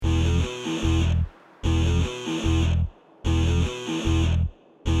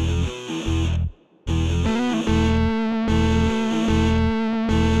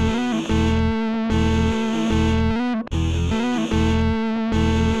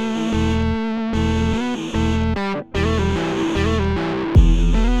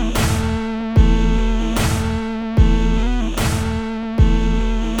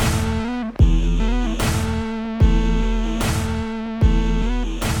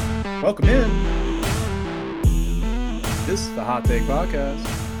Welcome in. This is the Hot Take Podcast.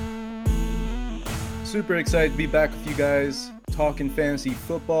 Super excited to be back with you guys talking fantasy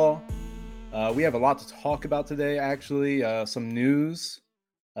football. We have a lot to talk about today, actually. Some news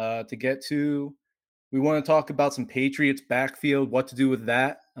to get to. We want to talk about some Patriots backfield, what to do with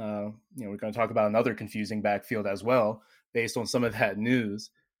that. We're going to talk about another confusing backfield as well, based on some of that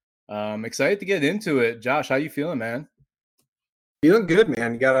news. Excited to get into it. Josh, how you feeling, man? Feeling good,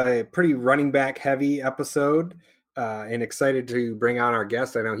 man. You got a pretty running back heavy episode and excited to bring on our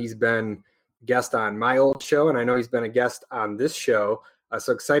guest. I know he's been a guest on my old show, and I know he's been a guest on this show.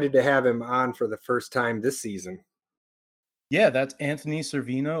 So excited to have him on for the first time this season. Yeah, that's Anthony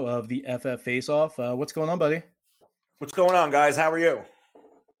Cervino of the FF Face-Off. What's going on, buddy? What's going on, guys? How are you?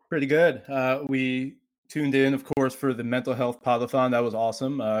 Pretty good. We tuned in, of course, for the mental health podathon. That was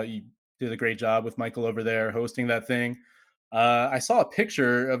awesome. You did a great job with Michael over there hosting that thing. I saw a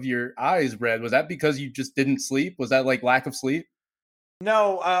picture of your eyes red. Was that because you just didn't sleep? Was that like lack of sleep?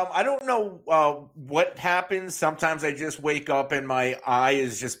 No, I don't know what happens. Sometimes I just wake up and my eye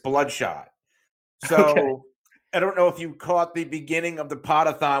is just bloodshot. So okay. I don't know if you caught the beginning of the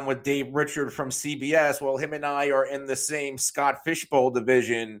podathon with Dave Richard from CBS. Well, him and I are in the same Scott Fishbowl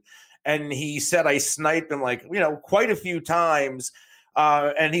division. And he said I sniped him quite a few times.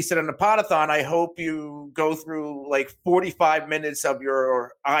 And he said in the podathon, I hope you go through like 45 minutes of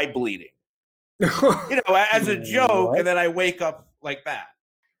your eye bleeding, as a joke. What? And then I wake up like that.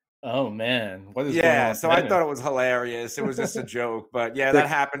 Oh, man. What is going on? So I thought it was hilarious. It was just a joke. But yeah, that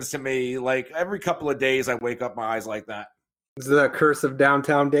happens to me. Like every couple of days, I wake up, my eyes like that. It's the curse of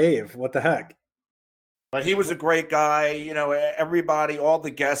downtown Dave. What the heck? But he was a great guy. Everybody, all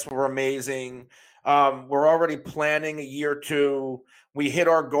the guests were amazing. We're already planning a year two. We hit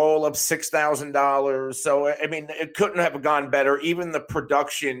our goal of $6,000. So, I mean, it couldn't have gone better. Even the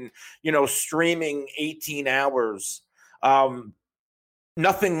production, streaming 18 hours,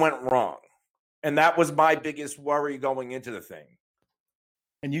 nothing went wrong. And that was my biggest worry going into the thing.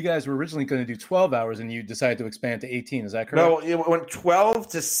 And you guys were originally going to do 12 hours and you decided to expand to 18. Is that correct? No, it went 12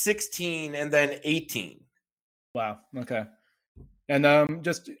 to 16 and then 18. Wow. Okay. And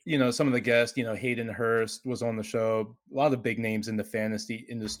just, some of the guests, Hayden Hurst was on the show, a lot of big names in the fantasy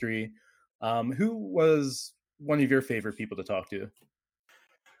industry. Who was one of your favorite people to talk to?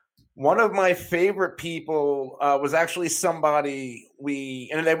 One of my favorite people was actually somebody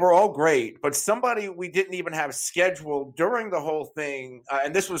and they were all great, but somebody we didn't even have scheduled during the whole thing.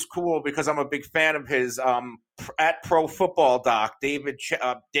 And this was cool because I'm a big fan of his at Pro Football Doc,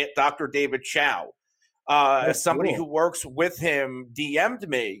 Dr. David Chow. Somebody who works with him DM'd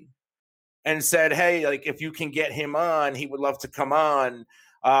me and said, hey, like if you can get him on, he would love to come on.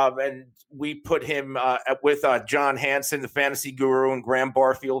 And we put him with John Hansen, the fantasy guru, and Graham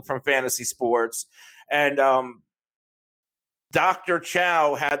Barfield from Fantasy Sports. And Dr.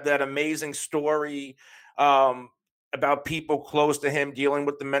 Chow had that amazing story about people close to him dealing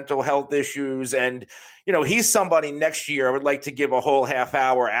with the mental health issues. And, he's somebody next year I would like to give a whole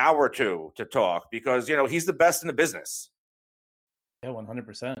hour or two to talk because, he's the best in the business. Yeah,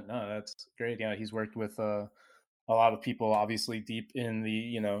 100%. No, that's great. Yeah, he's worked with a lot of people, obviously, deep in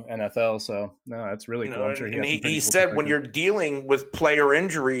the, NFL. So, no, that's really cool. I'm sure he said when you're dealing with player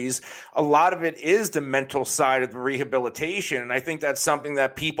injuries, a lot of it is the mental side of the rehabilitation. And I think that's something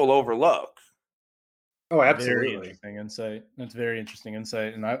that people overlook. Oh, absolutely. Very interesting insight. That's very interesting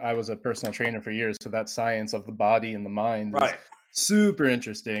insight. And I was a personal trainer for years. So that science of the body and the mind is super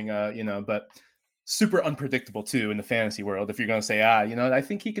interesting, but super unpredictable too in the fantasy world. If you're going to say, I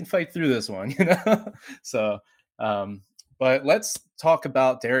think he can fight through this one, So, but let's talk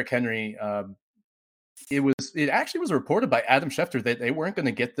about Derrick Henry. It actually was reported by Adam Schefter that they weren't going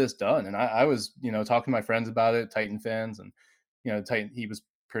to get this done. And I was, talking to my friends about it, Titan fans, and, he was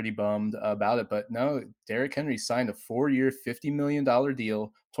pretty bummed about it, but no, Derrick Henry signed a 4-year, $50 million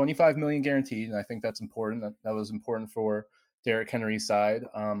deal, $25 million guaranteed. And I think that's important. That was important for Derrick Henry's side.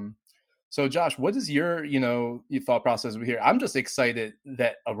 So Josh, what is your thought process over here? I'm just excited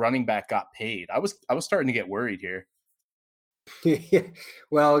that a running back got paid. I was starting to get worried here.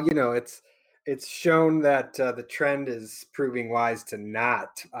 Well, it's shown that the trend is proving wise to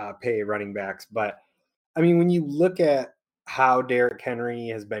not pay running backs. But I mean, when you look at how Derrick Henry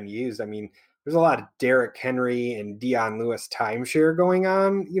has been used, I mean, there's a lot of Derrick Henry and Dion Lewis timeshare going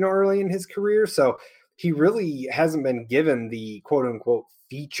on, early in his career. So he really hasn't been given the quote unquote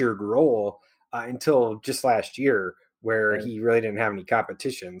featured role until just last year, where he really didn't have any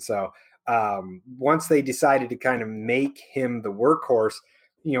competition. So once they decided to kind of make him the workhorse,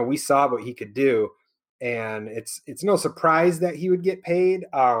 we saw what he could do. and it's no surprise that he would get paid.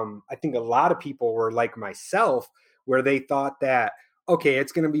 I think a lot of people were like myself, where they thought that, okay,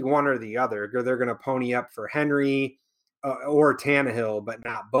 it's going to be one or the other. They're going to pony up for Henry or Tannehill, but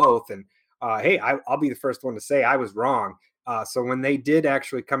not both. And hey, I'll be the first one to say I was wrong. So when they did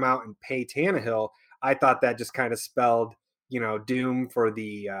actually come out and pay Tannehill, I thought that just kind of spelled, doom for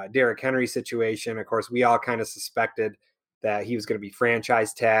the Derrick Henry situation. Of course, we all kind of suspected that he was going to be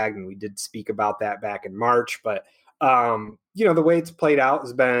franchise tagged, and we did speak about that back in March. But the way it's played out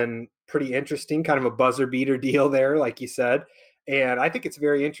has been pretty interesting, kind of a buzzer beater deal there, like you said. And I think it's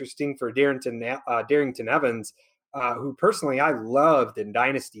very interesting for Darrington Evans, who personally I loved in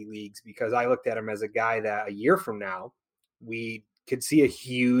dynasty leagues, because I looked at him as a guy that a year from now we could see a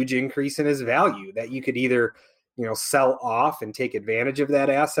huge increase in his value, that you could either sell off and take advantage of that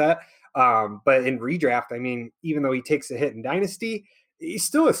asset. But in redraft, I mean, even though he takes a hit in dynasty, he's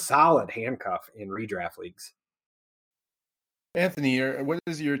still a solid handcuff in redraft leagues. Anthony, what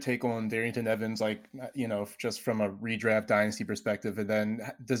is your take on Darrington Evans, like, just from a redraft dynasty perspective? And then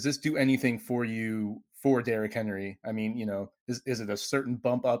does this do anything for you for Derrick Henry? I mean, is it a certain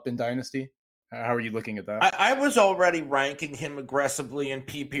bump up in dynasty? How are you looking at that? I was already ranking him aggressively in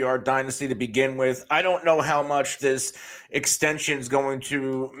PPR dynasty to begin with. I don't know how much this extension is going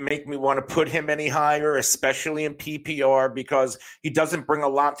to make me want to put him any higher, especially in PPR, because he doesn't bring a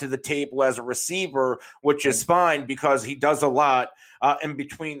lot to the table as a receiver, which is fine because he does a lot in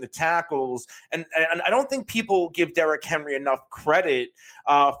between the tackles. And I don't think people give Derrick Henry enough credit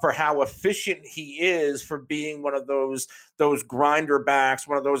for how efficient he is, for being one of those grinder backs,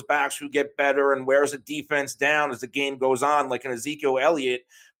 one of those backs who get better and wears a defense down as the game goes on, like an Ezekiel Elliott.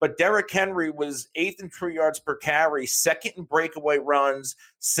 But Derrick Henry was 8th in true yards per carry, 2nd in breakaway runs,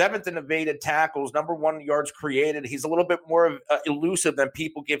 7th in evaded tackles, number 1 yards created. He's a little bit more elusive than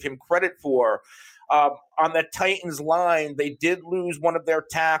people give him credit for. On the Titans line, they did lose one of their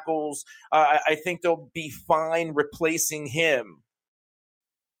tackles. I think they'll be fine replacing him.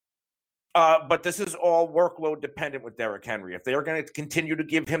 But this is all workload dependent with Derrick Henry. If they are going to continue to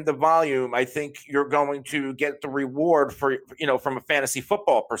give him the volume, I think you're going to get the reward for, from a fantasy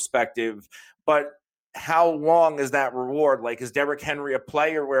football perspective. But how long is that reward? Like, is Derrick Henry a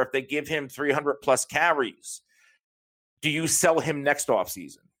player where if they give him 300 plus carries, do you sell him next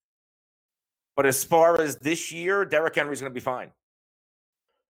offseason? But as far as this year, Derrick Henry's going to be fine.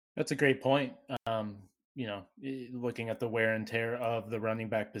 That's a great point. Looking at the wear and tear of the running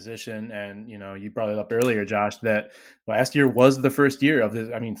back position, and you brought it up earlier, Josh, that last year was the first year of this.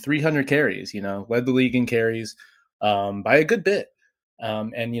 I mean, 300 carries. Led the league in carries by a good bit.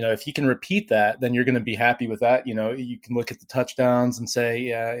 And if you can repeat that, then you're going to be happy with that. You can look at the touchdowns and say,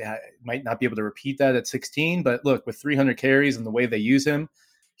 yeah, I might not be able to repeat that at 16, but look, with 300 carries and the way they use him,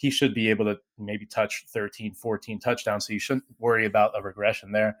 he should be able to maybe touch 13, 14 touchdowns. So you shouldn't worry about a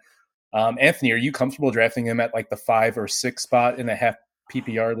regression there. Anthony, are you comfortable drafting him at like the 5 or 6 spot in a half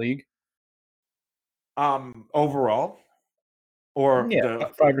PPR league? Overall? Or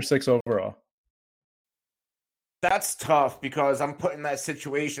 5 or 6 overall. That's tough because I'm put in that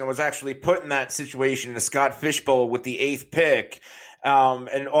situation. I was actually put in that situation in the Scott Fishbowl with the 8th pick.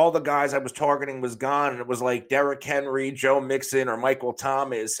 And all the guys I was targeting was gone. And it was like Derrick Henry, Joe Mixon, or Michael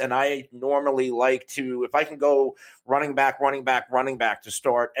Thomas. And I normally like to, if I can go running back to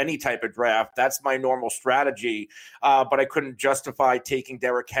start any type of draft, that's my normal strategy. But I couldn't justify taking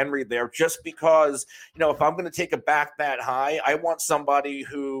Derrick Henry there just because, if I'm going to take a back that high, I want somebody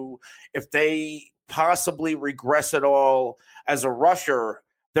who, if they possibly regress at all as a rusher,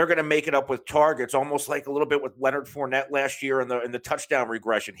 they're going to make it up with targets, almost like a little bit with Leonard Fournette last year in the touchdown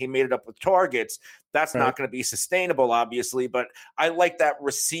regression. He made it up with targets. That's not going to be sustainable, obviously, but I like that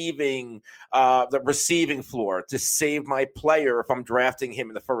receiving floor to save my player if I'm drafting him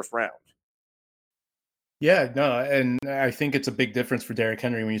in the first round. Yeah, no, and I think it's a big difference for Derrick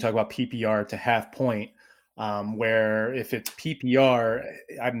Henry when you talk about PPR to half point, where if it's PPR,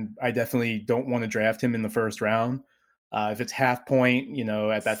 I definitely don't want to draft him in the first round. If it's half point,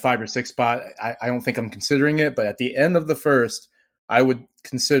 at that 5 or 6 spot, I don't think I'm considering it. But at the end of the first, I would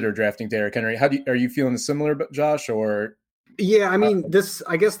consider drafting Derrick Henry. Are you feeling similar, Josh? Or yeah, I mean,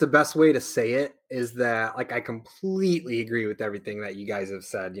 I guess the best way to say it is that, like, I completely agree with everything that you guys have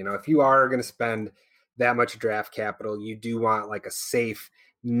said. If you are going to spend that much draft capital, you do want like a safe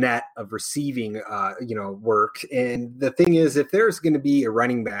net of receiving, work. And the thing is, if there's going to be a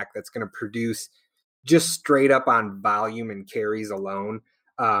running back that's going to produce just straight up on volume and carries alone,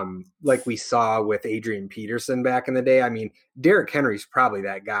 like we saw with Adrian Peterson back in the day. I mean, Derrick Henry's probably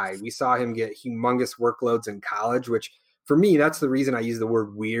that guy. We saw him get humongous workloads in college, which for me, that's the reason I used the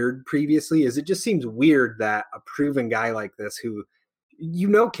word weird previously, is it just seems weird that a proven guy like this who,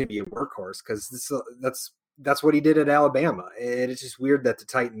 can be a workhorse, because that's what he did at Alabama. And it's just weird that the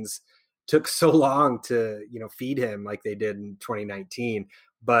Titans took so long to, feed him like they did in 2019.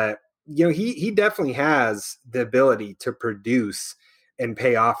 But, he definitely has the ability to produce and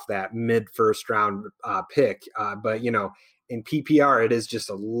pay off that mid first round pick. But, in PPR, it is just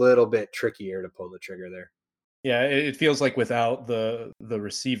a little bit trickier to pull the trigger there. Yeah, it feels like without the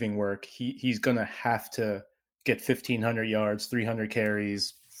receiving work, he's going to have to get 1,500 yards, 300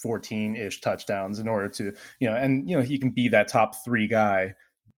 carries, 14-ish touchdowns in order to, he can be that top 3 guy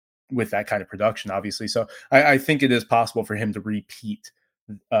with that kind of production, obviously. So I think it is possible for him to repeat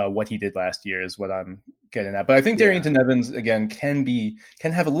what he did last year is what I'm getting at. But I think Darrington Evans, again, can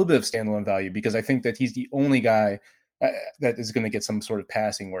have a little bit of standalone value, because I think that he's the only guy that is going to get some sort of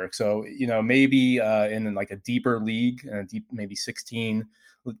passing work. So, maybe in like a deeper league, maybe 16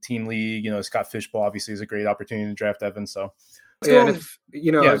 team league, Scott Fishbowl obviously is a great opportunity to draft Evans. So, I was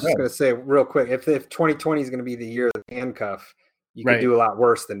just going to say real quick, if 2020 is going to be the year of the handcuff, you could do a lot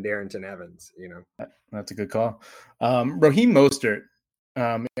worse than Darrington Evans, That's a good call. Raheem Mostert.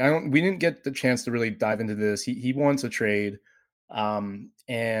 We didn't get the chance to really dive into this. He wants a trade.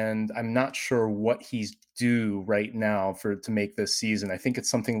 And I'm not sure what he's due right now to make this season. I think it's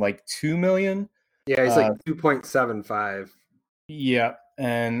something like $2 million. Yeah, he's like 2.75. Yeah,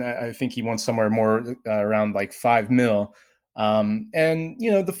 and I think he wants somewhere more around like $5 million. And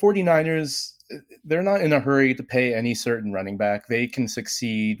the 49ers, they're not in a hurry to pay any certain running back. They can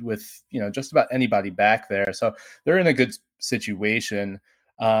succeed with just about anybody back there, so they're in a good situation.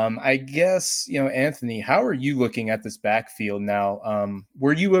 I guess, Anthony, how are you looking at this backfield now?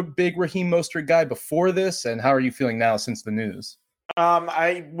 Were you a big Raheem Mostert guy before this, and how are you feeling now since the news?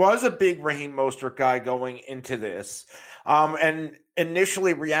 I was a big Raheem Mostert guy going into this. And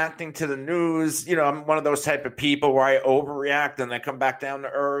initially reacting to the news, I'm one of those type of people where I overreact and then come back down to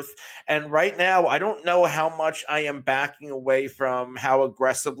earth. And right now, I don't know how much I am backing away from how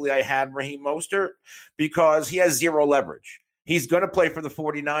aggressively I had Raheem Mostert, because he has zero leverage. He's going to play for the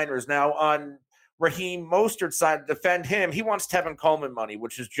 49ers. Now, on Raheem Mostert's side, to defend him, he wants Tevin Coleman money,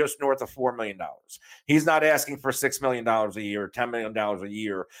 which is just north of $4 million. He's not asking for $6 million a year, $10 million a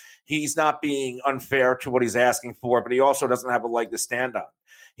year. He's not being unfair to what he's asking for, but he also doesn't have a leg to stand on.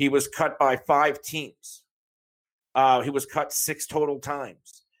 He was cut by 5 teams. He was cut 6 total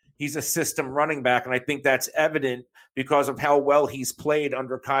times. He's a system running back, and I think that's evident because of how well he's played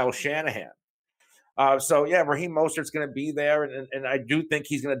under Kyle Shanahan. Raheem Mostert's going to be there, and I do think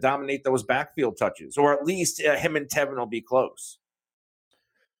he's going to dominate those backfield touches, or at least him and Tevin will be close.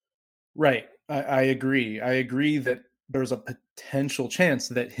 Right. I agree. I agree that there's a potential chance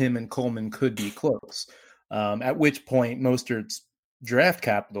that him and Coleman could be close, at which point Mostert's draft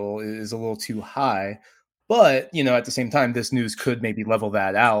capital is a little too high. But, at the same time, this news could maybe level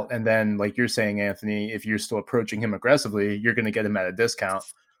that out. And then, like you're saying, Anthony, if you're still approaching him aggressively, you're going to get him at a discount.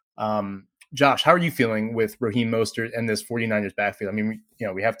 Josh, how are you feeling with Raheem Mostert and this 49ers backfield? I mean,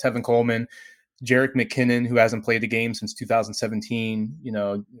 we have Tevin Coleman, Jerick McKinnon, who hasn't played a game since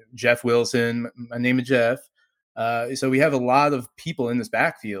 2017, Jeff Wilson, my name is Jeff. So we have a lot of people in this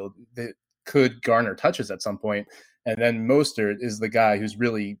backfield that could garner touches at some point. And then Mostert is the guy who's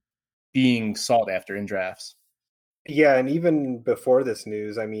really being sought after in drafts. Yeah, and even before this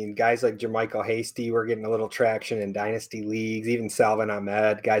news, I mean, guys like Jermichael Hasty were getting a little traction in dynasty leagues. Even Salvin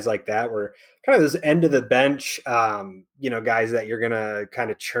Ahmed, guys like that were kind of those end of the bench, guys that you're going to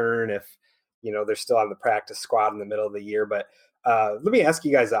kind of churn if, they're still on the practice squad in the middle of the year. But let me ask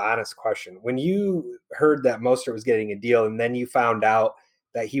you guys an honest question. When you heard that Mostert was getting a deal and then you found out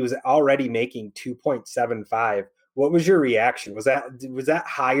that he was already making 2.75, what was your reaction? Was that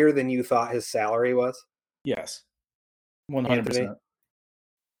higher than you thought his salary was? Yes. 100%.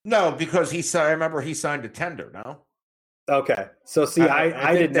 No, because I remember he signed a tender. No. Okay, so see,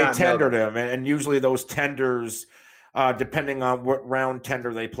 I did not know. They tendered him, and usually those tenders, depending on what round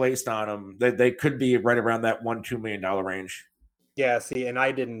tender they placed on him, they could be right around that $1-2 million range. Yeah, see, and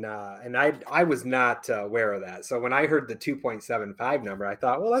I didn't, and I was not aware of that. So when I heard the 2.75 number, I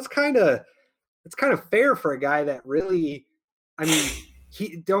thought, well, it's kind of fair for a guy that really, I mean.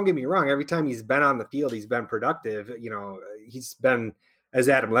 Don't get me wrong. Every time he's been on the field, he's been productive. He's been, as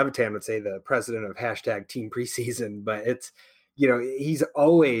Adam Levitan would say, the president of #team preseason, but it's, he's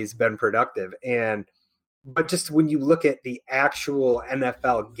always been productive. But just when you look at the actual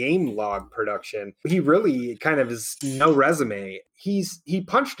NFL game log production, he really kind of is no resume. He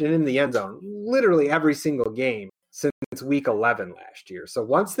punched it in the end zone literally every single game since week 11 last year. So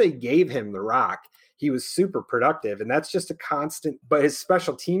once they gave him the rock, he was super productive. And that's just a constant, but his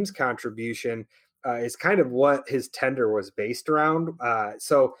special teams contribution is kind of what his tender was based around.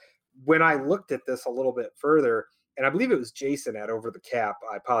 So when I looked at this a little bit further, and I believe it was Jason at Over the Cap.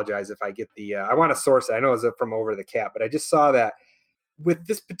 I apologize if I get I want to source it. I know it's from Over the Cap, but I just saw that with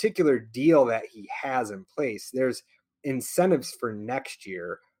this particular deal that he has in place, there's incentives for next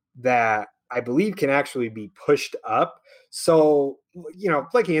year that I believe can actually be pushed up. So,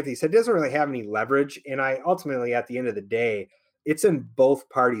 like Anthony said, it doesn't really have any leverage. And ultimately, at the end of the day, it's in both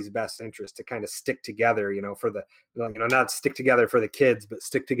parties' best interest to kind of stick together, for not stick together for the kids, but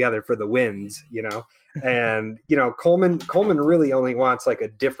stick together for the wins, and, Coleman really only wants like a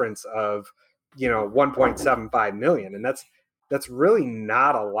difference of, 1.75 million. And that's really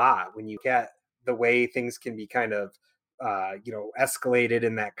not a lot when you get the way things can be kind of, escalated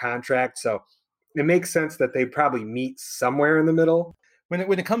in that contract. So it makes sense that they probably meet somewhere in the middle.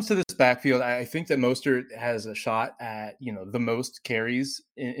 When it comes to this backfield, I think that Mostert has a shot at, the most carries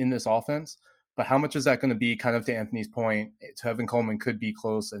in this offense. But how much is that going to be? Kind of to Anthony's point, Tevin Coleman could be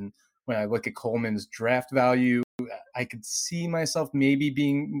close. And when I look at Coleman's draft value, I could see myself maybe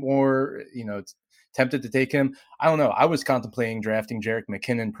being more, tempted to take him. I don't know. I was contemplating drafting Jerick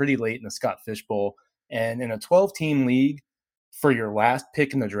McKinnon pretty late in the Scott Fish Bowl. And in a 12-team league, for your last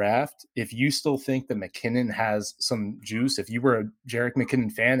pick in the draft, if you still think that McKinnon has some juice, if you were a Jerick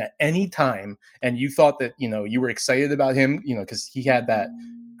McKinnon fan at any time and you thought that, you were excited about him, because he had that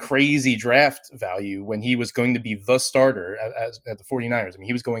crazy draft value when he was going to be the starter at the 49ers. I mean,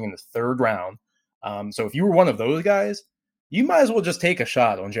 he was going in the third round. So if you were one of those guys, you might as well just take a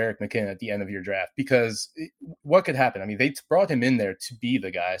shot on Jerick McKinnon at the end of your draft, because what could happen? I mean, they brought him in there to be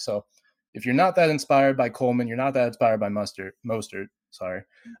the guy. So if you're not that inspired by Coleman, you're not that inspired by Mostert. Sorry,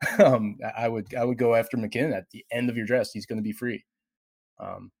 I would go after McKinnon at the end of your draft. He's going to be free.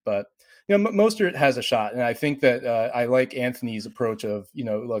 But Mostert has a shot, and I think that I like Anthony's approach of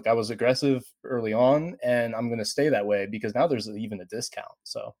look, I was aggressive early on, and I'm going to stay that way because now there's even a discount.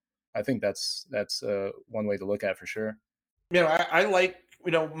 So I think that's one way to look at it for sure. I like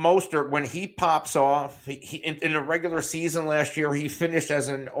Mostert when he pops off. He in a regular season last year, he finished as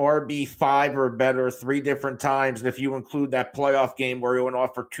an RB5 or better 3 different times. And if you include that playoff game where he went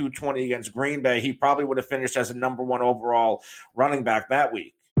off for 220 against Green Bay, he probably would have finished as a number 1 overall running back that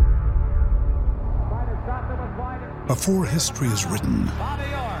week. Before history is written,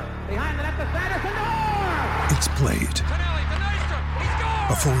 it's played.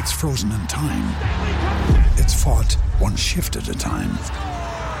 Before it's frozen in time, it's fought one shift at a time.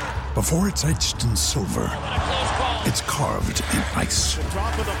 Before it's etched in silver, it's carved in ice.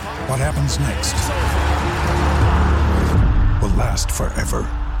 What happens next will last forever.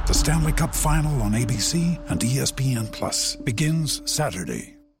 The Stanley Cup Final on ABC and ESPN Plus begins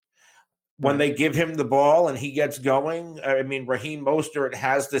Saturday. When they give him the ball and he gets going, I mean, Raheem Mostert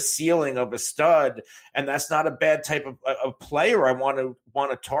has the ceiling of a stud, and that's not a bad type of player I want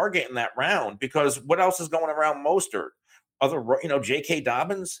to target in that round, because what else is going around Mostert? J.K.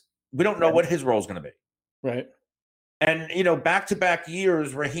 Dobbins, we don't know what his role is going to be. Right. And, back-to-back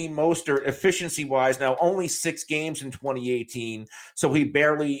years, Raheem Mostert, efficiency-wise, now only 6 games in 2018, so he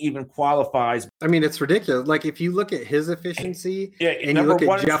barely even qualifies. I mean, it's ridiculous. Like, if you look at his efficiency and you look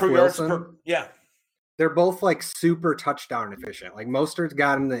at Jeff Wilson, they're both, like, super touchdown efficient. Like, Mostert's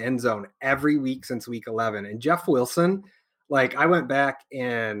got in the end zone every week since week 11. And Jeff Wilson, like, I went back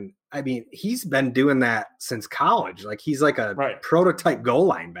and, I mean, he's been doing that since college. Like, he's like a prototype goal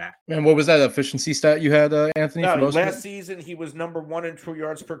line back. And what was that efficiency stat you had, Anthony? No, last season he was number 1 in true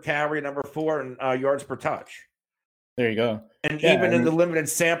yards per carry, number 4 in yards per touch. There you go. And even in the limited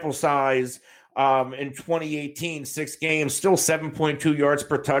sample size in 2018, 6 games, still 7.2 yards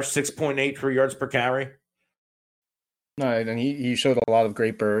per touch, 6.8 true yards per carry. No, and he showed a lot of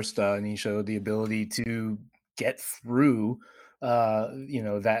great burst, and he showed the ability to get through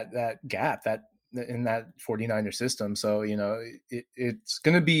that gap that in that 49er system. So it's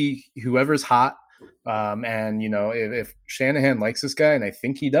going to be whoever's hot, and if Shanahan likes this guy, and I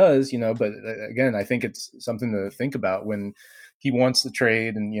think he does, but again, I think it's something to think about when he wants to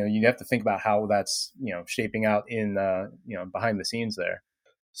trade, and you have to think about how that's shaping out in behind the scenes there.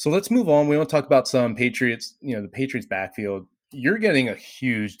 So let's move on. We want to talk about some Patriots, the Patriots backfield. You're getting a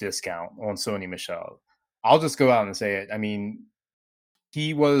huge discount on Sony Michel. I'll just go out and say it. I mean,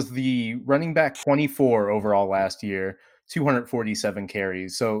 he was the running back 24 overall last year, 247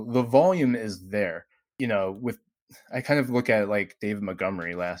 carries. So the volume is there. I kind of look at it like David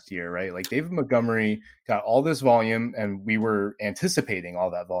Montgomery last year, right? Like David Montgomery got all this volume and we were anticipating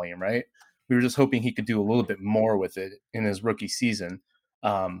all that volume, right? We were just hoping he could do a little bit more with it in his rookie season.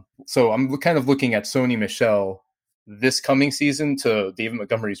 So I'm kind of looking at Sony Michel this coming season to David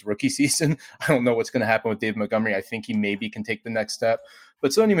Montgomery's rookie season. I don't know what's going to happen with David Montgomery. I think he maybe can take the next step,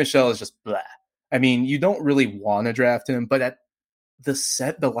 but Sony Michel is just blah. I mean, you don't really want to draft him, but at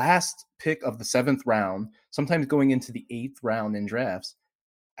the last pick of the 7th round, sometimes going into the 8th round in drafts,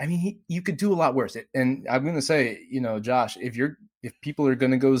 I mean, you could do a lot worse. And I'm going to say, Josh, if people are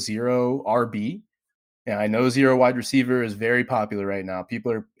going to go 0 RB, and I know 0 wide receiver is very popular right now.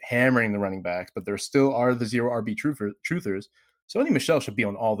 People are hammering the running backs, but there still are the 0 RB truthers. Sony Michel should be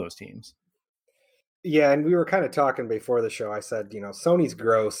on all those teams. Yeah, and we were kind of talking before the show. I said, Sony's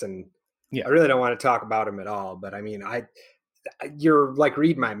gross, and I really don't want to talk about him at all. But I mean, you're like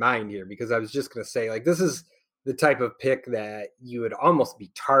reading my mind here, because I was just going to say, like, this is the type of pick that you would almost be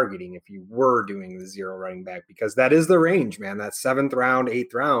targeting if you were doing the 0 running back, because that is the range, man. That 7th round,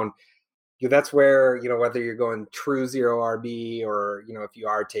 8th round. That's where, whether you're going true 0 RB or, if you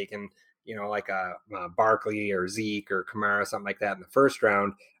are taking, like a Barkley or Zeke or Kamara, something like that in the 1st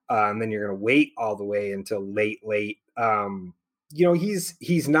round, and then you're going to wait all the way until late.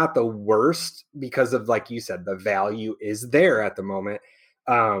 He's not the worst because of, like you said, the value is there at the moment.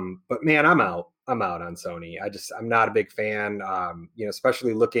 But man, I'm out on Sony. I'm not a big fan,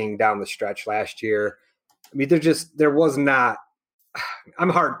 especially looking down the stretch last year. I mean, there was not, I'm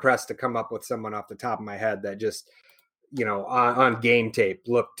hard pressed to come up with someone off the top of my head that just, on game tape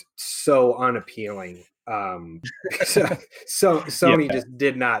looked so unappealing. So Sony just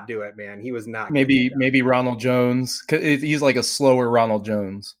did not do it, man. He was not. Maybe Ronald Jones. He's like a slower Ronald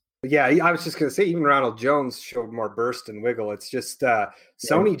Jones. Yeah, I was just going to say, even Ronald Jones showed more burst and wiggle. It's just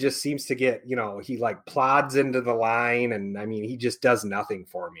Sony just seems to get, he like plods into the line, and I mean, he just does nothing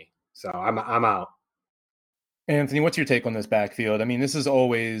for me. So I'm out. Anthony, what's your take on this backfield? I mean, this is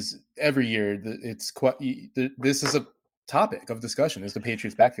always every year. This is a topic of discussion, is the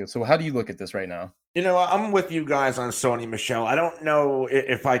Patriots backfield. So how do you look at this right now? I'm with you guys on Sony Michel. I don't know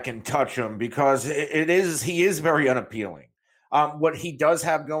if I can touch him, because he is very unappealing. What he does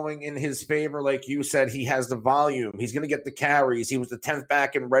have going in his favor, like you said, he has the volume. He's going to get the carries. He was the 10th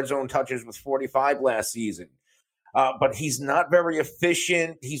back in red zone touches with 45 last season. But he's not very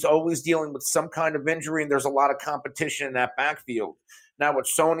efficient. He's always dealing with some kind of injury, and there's a lot of competition in that backfield. Now, what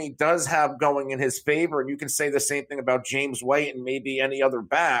Sony does have going in his favor, and you can say the same thing about James White and maybe any other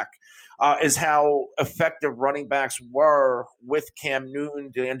back, is how effective running backs were with Cam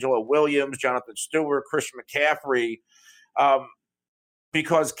Newton, D'Angelo Williams, Jonathan Stewart, Christian McCaffrey.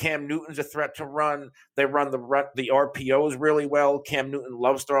 Because Cam Newton's a threat to run. They run the RPOs really well. Cam Newton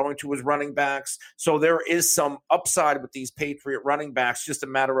loves throwing to his running backs. So there is some upside with these Patriot running backs, just a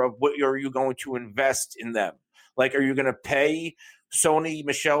matter of what are you going to invest in them? Like, are you going to pay Sony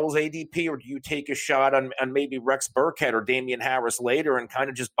Michel's ADP, or do you take a shot on maybe Rex Burkhead or Damian Harris later and kind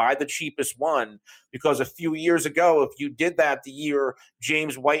of just buy the cheapest one? Because a few years ago, if you did that the year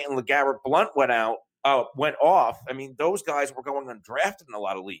James White and LeGarrette Blount went off, I mean, those guys were going undrafted in a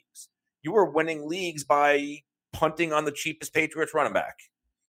lot of leagues. You were winning leagues by punting on the cheapest Patriots running back.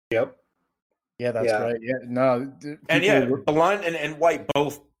 Yep. Yeah, that's right. Yeah, no. Blount and White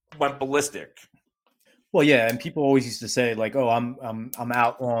both went ballistic. Well, yeah, and people always used to say, like, "Oh, I'm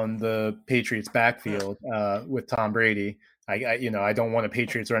out on the Patriots backfield with Tom Brady. I don't want a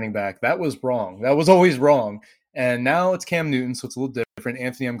Patriots running back." That was wrong. That was always wrong. And now it's Cam Newton, so it's a little different.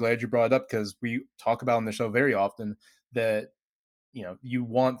 Anthony, I'm glad you brought it up, because we talk about on the show very often that you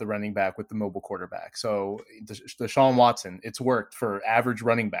want the running back with the mobile quarterback. So Deshaun Watson, it's worked for average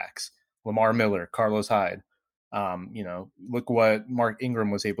running backs. Lamar Miller, Carlos Hyde. Look what Mark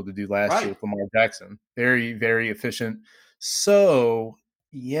Ingram was able to do last year with Lamar Jackson. Very, very efficient. So,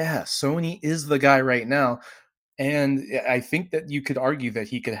 yeah, Sony is the guy right now. And I think that you could argue that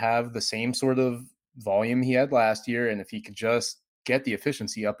he could have the same sort of volume he had last year, and if he could just get the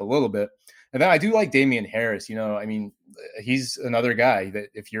efficiency up a little bit. And then I do like Damian Harris. I mean, he's another guy that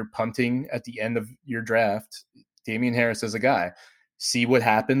if you're punting at the end of your draft, Damian Harris is a guy. See what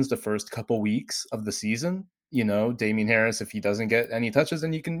happens the first couple weeks of the season. Damian Harris, if he doesn't get any touches,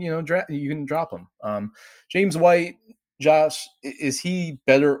 then you can drop him. James White, Josh, is he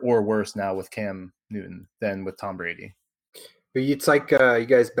better or worse now with Cam Newton than with Tom Brady? It's like you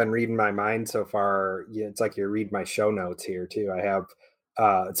guys been reading my mind so far. It's like you read my show notes here too. I have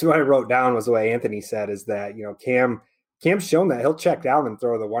so what I wrote down was the way Anthony said, is that Cam's shown that he'll check down and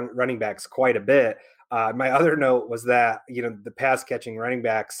throw the running backs quite a bit. My other note was that the pass catching running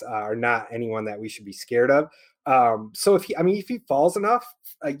backs are not anyone that we should be scared of. So if he falls enough,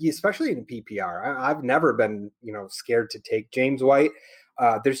 especially in PPR, I've never been scared to take James White.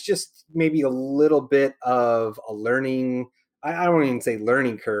 There's just maybe a little bit of a learning I don't even say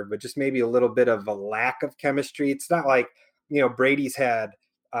learning curve, but just maybe a little bit of a lack of chemistry. It's not like, Brady's had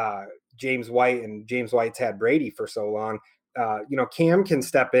James White and James White's had Brady for so long. Cam can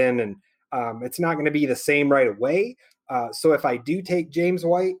step in, and it's not going to be the same right away. So if I do take James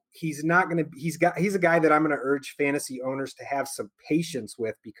White, he's not going to, he's a guy that I'm going to urge fantasy owners to have some patience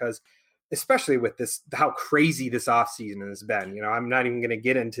with, because especially with this, how crazy this offseason has been, I'm not even going to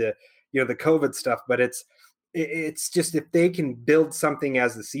get into, the COVID stuff, but it's just, if they can build something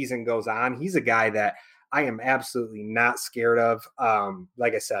as the season goes on, he's a guy that I am absolutely not scared of.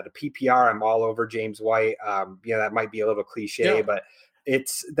 Like I said, a PPR, I'm all over James White. That might be a little cliche, but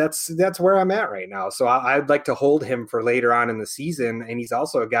that's where I'm at right now. So I'd like to hold him for later on in the season. And he's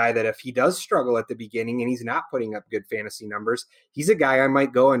also a guy that if he does struggle at the beginning and he's not putting up good fantasy numbers, he's a guy I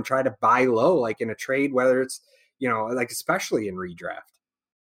might go and try to buy low, like in a trade, whether it's, like especially in redraft.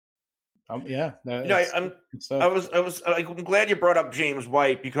 I'm glad you brought up James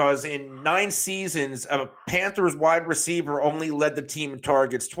White, because in 9 seasons, a Panthers wide receiver only led the team in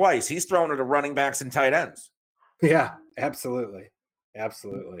targets twice. He's thrown it to running backs and tight ends. Yeah, absolutely.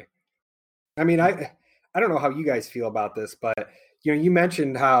 I mean, I don't know how you guys feel about this, but you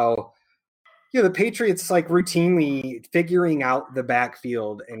mentioned how the Patriots like routinely figuring out the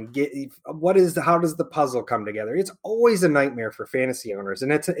backfield and how does the puzzle come together? It's always a nightmare for fantasy owners,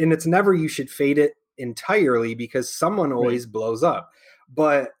 and it's never, you should fade it entirely because someone always blows up.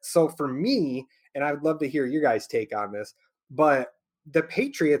 But so for me, and I would love to hear your guys' take on this, but the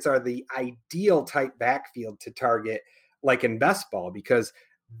Patriots are the ideal type backfield to target, like in best ball, because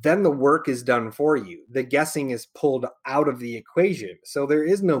then the work is done for you. The guessing is pulled out of the equation. So there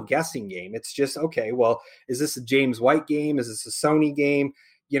is no guessing game. It's just, okay, well, is this a James White game? Is this a Sony game?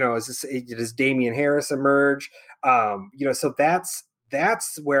 Does Damian Harris emerge? So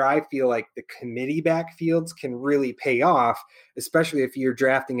that's where I feel like the committee backfields can really pay off, especially if you're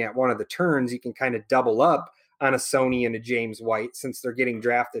drafting at one of the turns. You can kind of double up on a Sony and a James White, since they're getting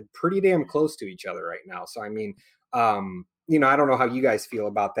drafted pretty damn close to each other right now. So, I mean, I don't know how you guys feel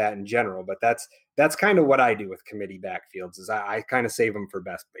about that in general, but that's kind of what I do with committee backfields, is I kind of save them for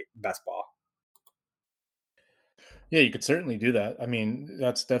best ball. Yeah, you could certainly do that. I mean,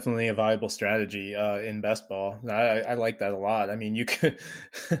 that's definitely a viable strategy in best ball. I like that a lot. I mean, you could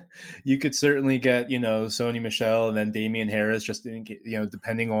you could certainly get, Sony Michel and then Damian Harris, just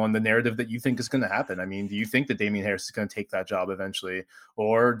depending on the narrative that you think is going to happen. I mean, do you think that Damian Harris is going to take that job eventually,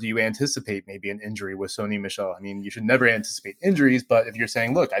 or do you anticipate maybe an injury with Sony Michel? I mean, you should never anticipate injuries, but if you're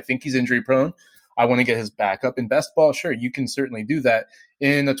saying, look, I think he's injury prone, I want to get his backup in best ball, sure, you can certainly do that.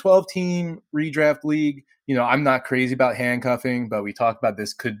 In a 12-team redraft league, I'm not crazy about handcuffing, but we talked about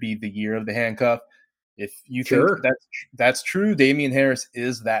this could be the year of the handcuff. If you think that's true, Damian Harris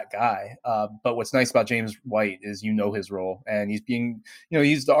is that guy. But what's nice about James White is his role, and he's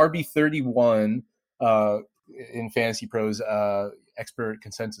he's the RB 31 in Fantasy Pros expert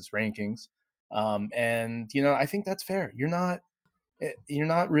consensus rankings, and I think that's fair. You're not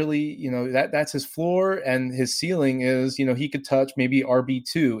really, that's his floor, and his ceiling is, he could touch maybe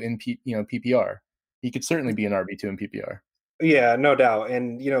RB2 in PPR. He could certainly be an RB2 in PPR. Yeah, no doubt.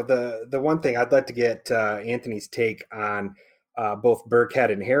 And, the one thing I'd like to get Anthony's take on both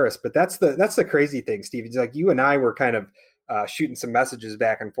Burkhead and Harris, but that's the crazy thing, Steve. It's like you and I were kind of shooting some messages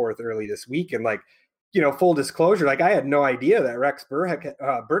back and forth early this week, and like, full disclosure, like I had no idea that Rex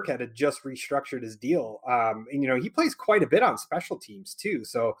Burkhead had just restructured his deal. And, he plays quite a bit on special teams too.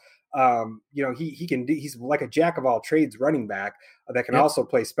 So, he's like a jack of all trades running back that can also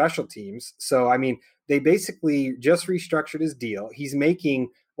play special teams. So, I mean, they basically just restructured his deal. He's making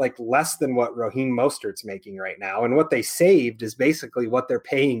like less than what Raheem Mostert's making right now. And what they saved is basically what they're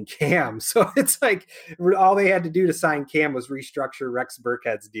paying Cam. So it's like all they had to do to sign Cam was restructure Rex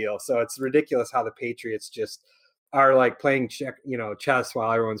Burkhead's deal. So it's ridiculous how the Patriots just are like playing chess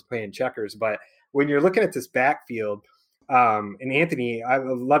while everyone's playing checkers. But when you're looking at this backfield, and Anthony, I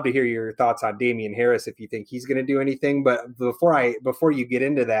would love to hear your thoughts on Damian Harris, if you think he's going to do anything. But before you get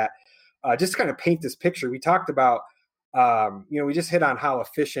into that, just to kind of paint this picture, we talked about, we just hit on how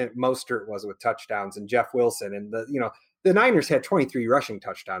efficient Mostert was with touchdowns, and Jeff Wilson, and the Niners had 23 rushing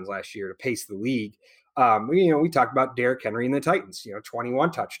touchdowns last year to pace the league. We talked about Derrick Henry and the Titans,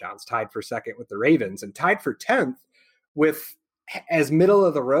 21 touchdowns, tied for second with the Ravens, and tied for 10th with as middle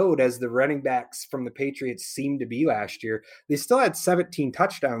of the road as the running backs from the Patriots seemed to be last year. They still had 17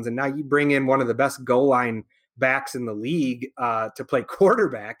 touchdowns, and now you bring in one of the best goal line backs in the league to play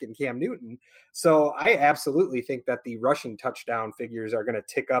quarterback in Cam Newton. So I absolutely think that the rushing touchdown figures are going to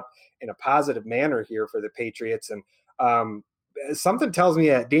tick up in a positive manner here for the Patriots. And something tells me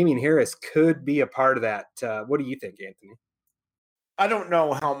that Damian Harris could be a part of that. What do you think, Anthony? I don't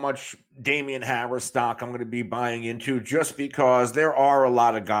know how much Damian Harris stock I'm going to be buying into, just because there are a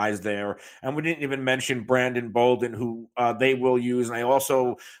lot of guys there. And we didn't even mention Brandon Bolden, who they will use. And I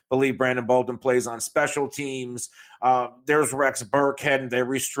also believe Brandon Bolden plays on special teams. There's Rex Burkhead, and they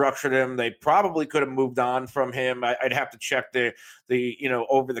restructured him. They probably could have moved on from him. I'd have to check the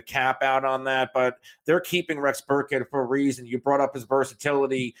over the cap out on that, but they're keeping Rex Burkhead for a reason. You brought up his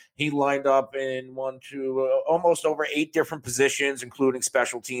versatility. He lined up in almost over 8 different positions, including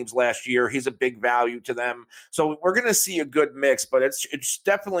special teams last year. He's a big value to them. So we're going to see a good mix, but it's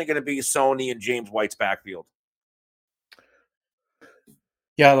definitely going to be Sony and James White's backfield.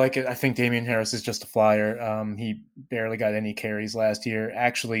 Yeah, I think Damian Harris is just a flyer. He barely got any carries last year.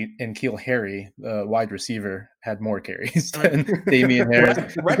 Actually, N'Keal Harry, the wide receiver, had more carries than Damian Harris.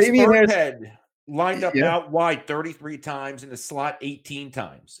 Rex Burkhead lined up out wide 33 times, in the slot 18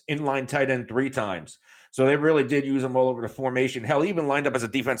 times, inline tight end 3 times. So they really did use him all over the formation. Hell, he even lined up as a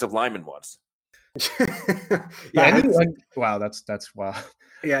defensive lineman once. Wow, that's wow.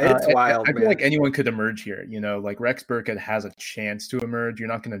 Yeah, it's wild. I feel like anyone could emerge here. Like Rex Burkhead has a chance to emerge. You're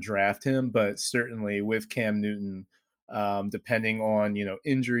not going to draft him, but certainly with Cam Newton, depending on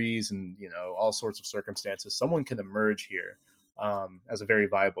injuries and all sorts of circumstances, someone can emerge here as a very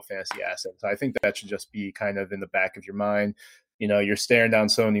viable fantasy asset. So I think that should just be kind of in the back of your mind. You're staring down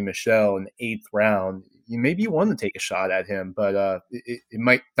Sony Michel in the 8th round. Maybe you want to take a shot at him, but it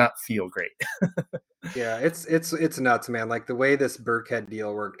might not feel great. Yeah, it's nuts, man. Like the way this Burkhead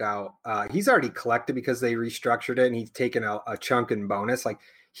deal worked out, he's already collected because they restructured it, and he's taken a chunk in bonus. Like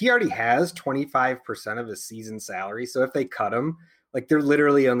he already has 25% of his season salary. So if they cut him, like they're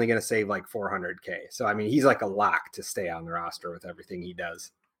literally only going to save like $400K. So I mean, he's like a lock to stay on the roster with everything he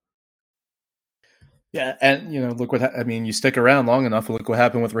does. Yeah, and look you stick around long enough. Look what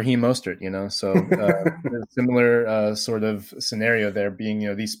happened with Raheem Mostert. So a similar sort of scenario there,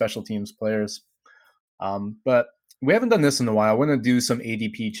 being these special teams players. But we haven't done this in a while. I want to do some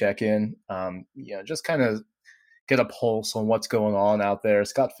ADP check-in. Just kind of get a pulse on what's going on out there.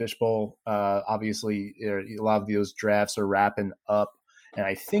 Scott Fishbowl, obviously, a lot of those drafts are wrapping up, and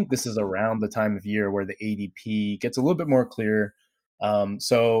I think this is around the time of year where the ADP gets a little bit more clear.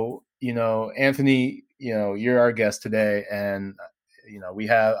 So Anthony, you're our guest today, and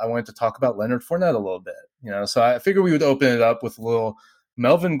I wanted to talk about Leonard Fournette a little bit. So I figured we would open it up with a little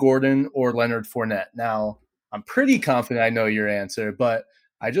Melvin Gordon or Leonard Fournette. Now, I'm pretty confident I know your answer, but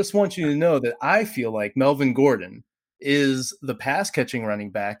I just want you to know that I feel like Melvin Gordon is the pass-catching running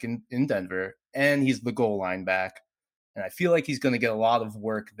back in Denver, and he's the goal line back. And I feel like he's going to get a lot of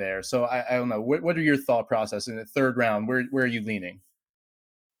work there. So I don't know. What are your thought process in the 3rd round? Where are you leaning?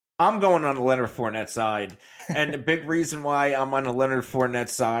 I'm going on the Leonard Fournette side. And the big reason why I'm on the Leonard Fournette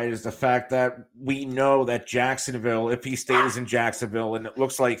side is the fact that we know that Jacksonville, if he stays in Jacksonville, and it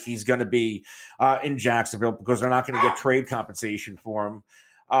looks like he's going to be in Jacksonville because they're not going to get trade compensation for him,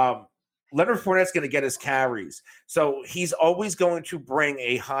 Leonard Fournette's going to get his carries. So he's always going to bring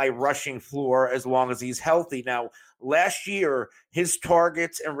a high rushing floor as long as he's healthy. Now, last year, his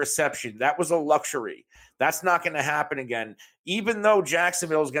targets and reception, that was a luxury. That's not going to happen again. Even though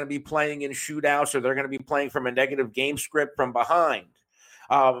Jacksonville is going to be playing in shootouts, or they're going to be playing from a negative game script from behind.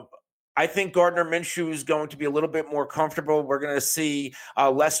 I think Gardner Minshew is going to be a little bit more comfortable. We're going to see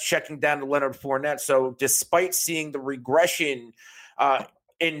less checking down to Leonard Fournette. So despite seeing the regression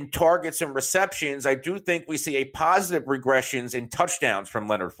in targets and receptions, I do think we see a positive regressions in touchdowns from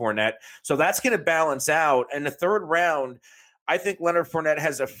Leonard Fournette. So that's going to balance out. And the 3rd round, I think Leonard Fournette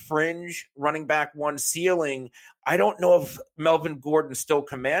has a fringe running back 1 ceiling. I don't know if Melvin Gordon still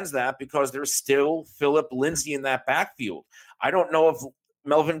commands that because there's still Phillip Lindsay in that backfield. I don't know if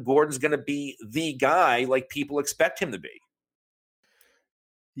Melvin Gordon's going to be the guy like people expect him to be.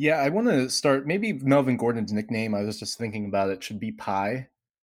 Yeah, I want to start. Maybe Melvin Gordon's nickname, I was just thinking about it, should be Pie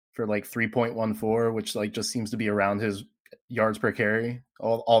for like 3.14, which just seems to be around his yards per carry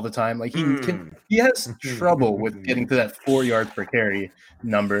all the time. Like he has trouble with getting to that 4 yards per carry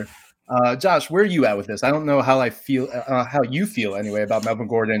number. Josh, where are you at with this? I don't know how how you feel anyway about Melvin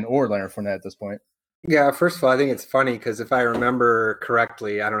Gordon or Leonard Fournette at this point. Yeah, first of all, I think it's funny because if I remember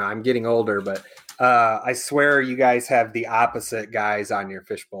correctly, I don't know, I'm getting older, but I swear you guys have the opposite guys on your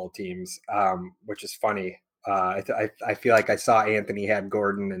fishbowl teams, which is funny. I feel like I saw Anthony had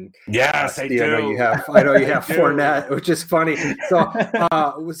Gordon, and yes, Steve, I know you have Fournette, which is funny.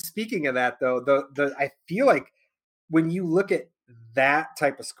 So speaking of that, though, I feel like when you look at that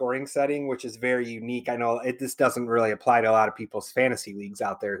type of scoring setting, which is very unique, I know this doesn't really apply to a lot of people's fantasy leagues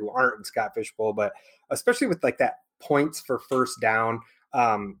out there who aren't in Scott Fishbowl, but especially with like that points for first down.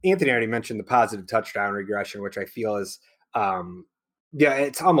 Anthony already mentioned the positive touchdown regression, which I feel is Yeah,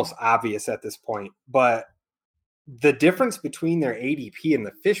 it's almost obvious at this point, but the difference between their ADP and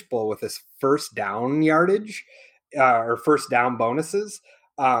the fishbowl with this first down yardage or first down bonuses,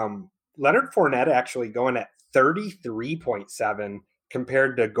 Leonard Fournette actually going at 33.7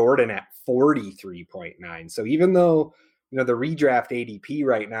 compared to Gordon at 43.9. So even though, the redraft ADP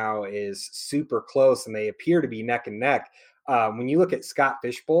right now is super close and they appear to be neck and neck, when you look at Scott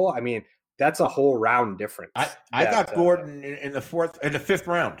Fishbowl, I mean, that's a whole round difference. I got Gordon in the fifth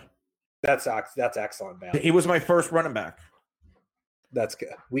round. That's excellent value. He was my first running back. That's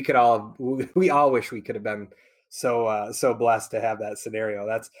good. We all wish we could have been so blessed to have that scenario.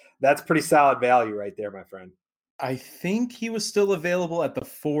 That's pretty solid value right there, my friend. I think he was still available at the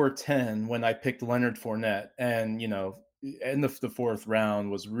 410 when I picked Leonard Fournette, and in the fourth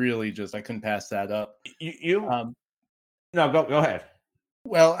round was really just, I couldn't pass that up. No, go ahead.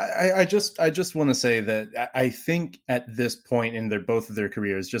 Well, I just want to say that I think at this point in both of their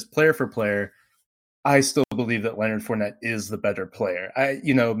careers, just player for player, I still believe that Leonard Fournette is the better player.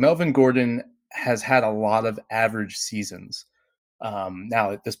 Melvin Gordon has had a lot of average seasons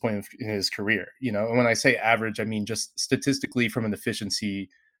now at this point in his career. And when I say average, I mean just statistically from an efficiency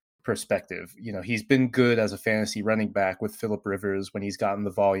perspective. He's been good as a fantasy running back with Phillip Rivers when he's gotten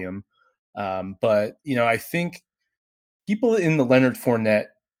the volume. But I think people in the Leonard Fournette,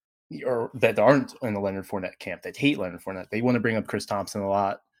 or that aren't in the Leonard Fournette camp, that hate Leonard Fournette, they want to bring up Chris Thompson a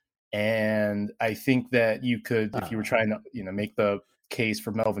lot. And I think that you could, if you were trying to, make the case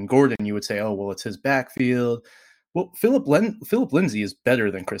for Melvin Gordon, you would say, oh, well, it's his backfield. Well, Philip Lindsay is better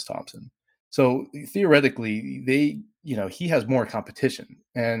than Chris Thompson. So theoretically, he has more competition.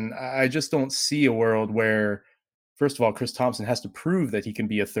 And I just don't see a world where, first of all, Chris Thompson has to prove that he can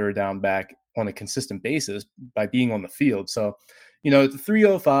be a third down back on a consistent basis by being on the field. So, at the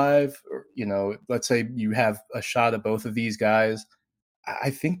 305, let's say you have a shot at both of these guys, I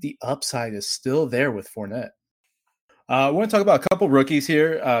think the upside is still there with Fournette. I want to talk about a couple rookies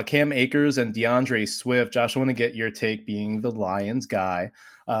here, Cam Akers and DeAndre Swift. Josh, I want to get your take, being the Lions guy,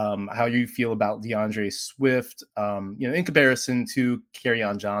 how you feel about DeAndre Swift, in comparison to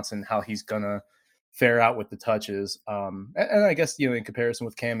Kerryon Johnson, how he's going to fare out with the touches. And I guess, in comparison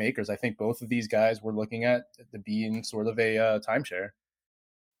with Cam Akers, I think both of these guys we're looking at being sort of a timeshare.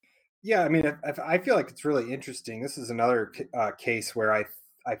 Yeah, I mean, I feel like it's really interesting. This is another case where I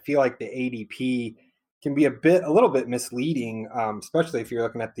feel like the ADP can be a little bit misleading, especially if you're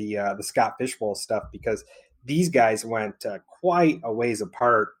looking at the Scott Fishbowl stuff, because these guys went quite a ways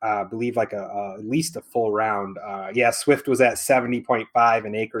apart. I believe like at least a full round. Swift was at 70.5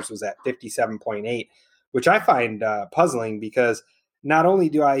 and Akers was at 57.8, which I find puzzling, because not only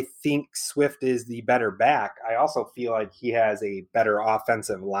do I think Swift is the better back, I also feel like he has a better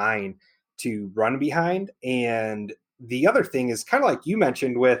offensive line to run behind. And the other thing is kind of like you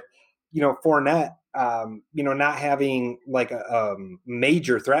mentioned with, Fournette, not having like a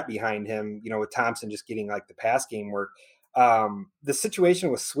major threat behind him, with Thompson just getting like the pass game work. The situation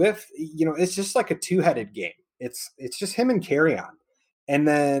with Swift, it's just like a two-headed game. It's just him and Kerryon. And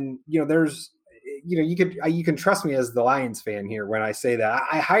then, there's, you can trust me as the Lions fan here when I say that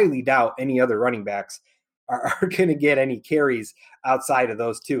I highly doubt any other running backs are going to get any carries outside of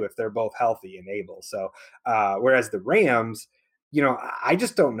those two if they're both healthy and able. So, whereas the Rams, I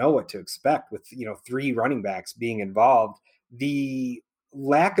just don't know what to expect with, three running backs being involved. The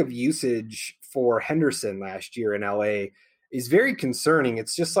lack of usage for Henderson last year in LA is very concerning.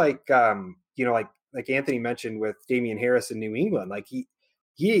 It's just like, like Anthony mentioned with Damian Harris in New England, like he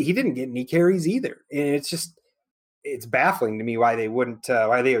didn't get any carries either. And it's baffling to me why they would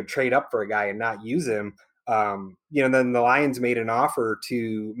trade up for a guy and not use him. Then the Lions made an offer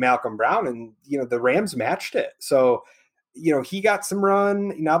to Malcolm Brown, and, the Rams matched it. So, he got some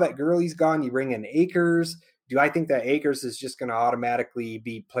run. Now that Gurley's gone, you bring in Akers. Do I think that Akers is just going to automatically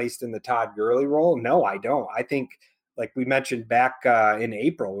be placed in the Todd Gurley role? No, I don't. I think, like we mentioned back in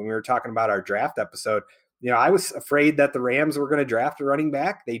April when we were talking about our draft episode, I was afraid that the Rams were going to draft a running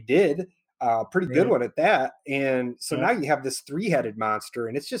back. They did, pretty good one at that. And so now you have this three-headed monster,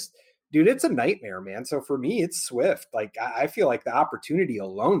 and it's just, dude, it's a nightmare, man. So for me, it's Swift. Like, I feel like the opportunity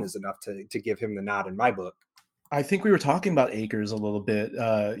alone is enough to give him the nod in my book. I think we were talking about Akers a little bit,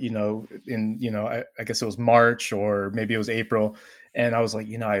 I guess it was March or maybe it was April. And I was like,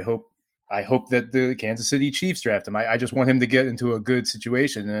 I hope that the Kansas City Chiefs draft him. I just want him to get into a good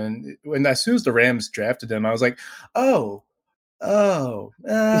situation. And as soon as the Rams drafted him, I was like, yeah. Well,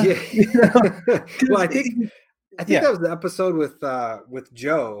 I think that was the episode with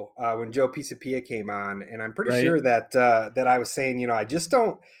Joe when Joe Pisapia came on, and I'm pretty sure that I was saying, I just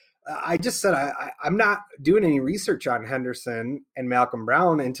don't I just said I'm not doing any research on Henderson and Malcolm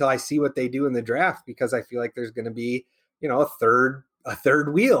Brown until I see what they do in the draft, because I feel like there's going to be, a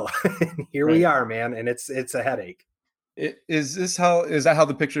third wheel. And here we are, man, and it's a headache. Is that how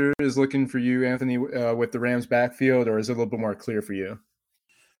the picture is looking for you, Anthony, with the Rams backfield, or is it a little bit more clear for you?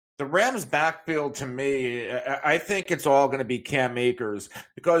 The Rams backfield, to me, I think it's all going to be Cam Akers,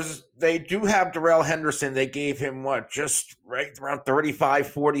 because they do have Darrell Henderson. They gave him just right around 35,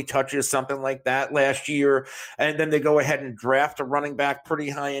 40 touches, something like that last year. And then they go ahead and draft a running back pretty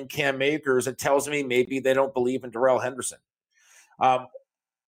high in Cam Akers. It tells me maybe they don't believe in Darrell Henderson. On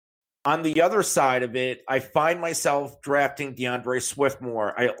the other side of it, I find myself drafting DeAndre Swift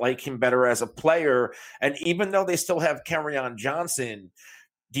more. I like him better as a player. And even though they still have Kerryon Johnson,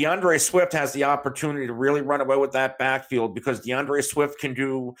 DeAndre Swift has the opportunity to really run away with that backfield, because DeAndre Swift can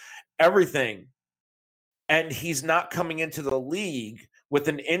do everything. And he's not coming into the league with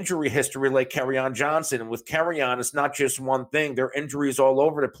an injury history like Kerryon Johnson. And with Kerryon, it's not just one thing. There are injuries all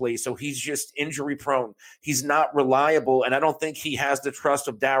over the place. So he's just injury prone. He's not reliable. And I don't think he has the trust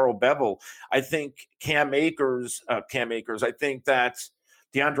of Darrell Bevel. I think Cam Akers, I think that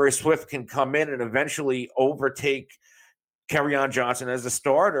DeAndre Swift can come in and eventually overtake Kerryon Johnson as a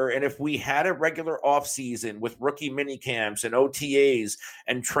starter. And if we had a regular offseason with rookie mini camps and OTAs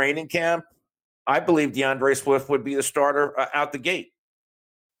and training camp, I believe DeAndre Swift would be the starter out the gate.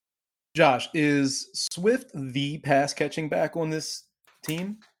 Josh, is Swift the pass catching back on this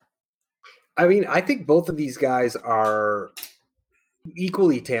team? I mean, I think both of these guys are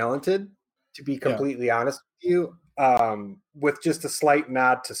equally talented, to be completely honest with you, with just a slight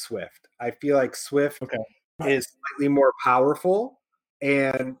nod to Swift. I feel like Swift is slightly more powerful,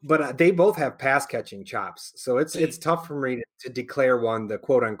 but they both have pass catching chops. So it's tough for me to declare one the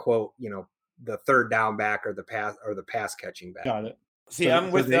quote unquote, the third down back or the pass catching back. Got it. See,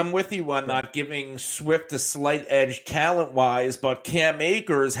 I'm with you on not giving Swift a slight edge talent wise, but Cam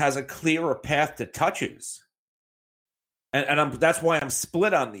Akers has a clearer path to touches, and that's why I'm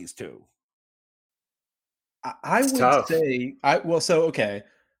split on these two. I would say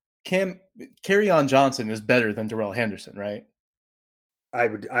Kerryon Johnson is better than Darrell Henderson, right?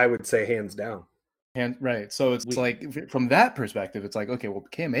 I would say hands down. Right. So it's like, from that perspective, it's like, okay, well,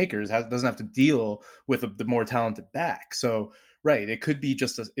 Cam Akers doesn't have to deal with the more talented back. So, right, it could be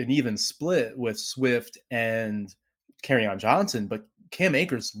just an even split with Swift and Kerryon Johnson, but Cam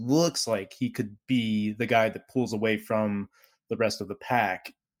Akers looks like he could be the guy that pulls away from the rest of the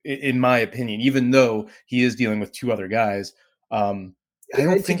pack, in my opinion, even though he is dealing with two other guys. I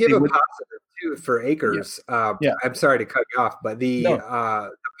don't think give a positive too for Akers. I'm sorry to cut you off, but the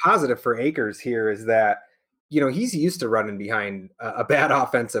positive for Akers here is that he's used to running behind a bad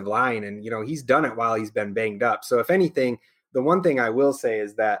offensive line, and he's done it while he's been banged up. So if anything, the one thing I will say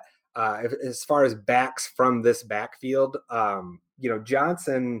is that as far as backs from this backfield, Kerryon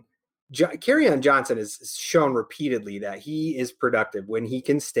Johnson has shown repeatedly that he is productive when he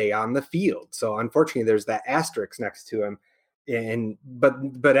can stay on the field. So unfortunately, there's that asterisk next to him.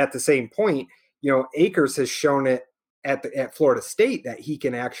 But at the same point, Akers has shown it at Florida State that he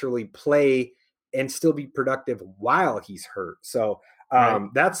can actually play and still be productive while he's hurt. So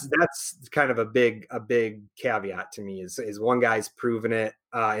that's kind of a big caveat to me is one guy's proven it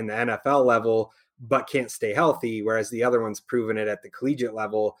in the NFL level but can't stay healthy, whereas the other one's proven it at the collegiate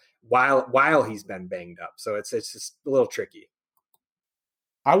level while he's been banged up. So it's just a little tricky.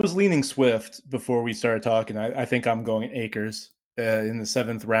 I was leaning Swift before we started talking. I think I'm going Akers in the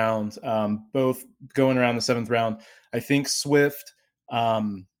 7th round. Both going around the 7th round. I think Swift,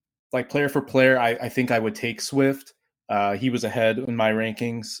 like player for player, I think I would take Swift. He was ahead in my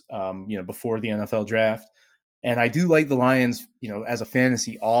rankings, before the NFL draft. And I do like the Lions, as a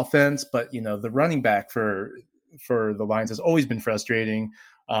fantasy offense, but, the running back for the Lions has always been frustrating.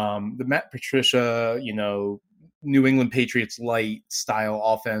 The Matt Patricia, New England Patriots light style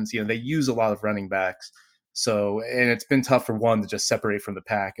offense, they use a lot of running backs. So, and it's been tough for one to just separate from the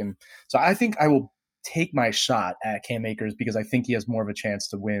pack. And so I think I will take my shot at Cam Akers because I think he has more of a chance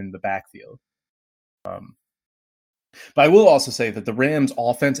to win the backfield. But I will also say that the Rams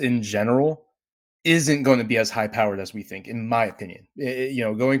offense in general isn't going to be as high powered as we think, in my opinion.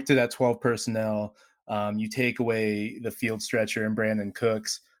 Going to that 12 personnel, you take away the field stretcher and Brandon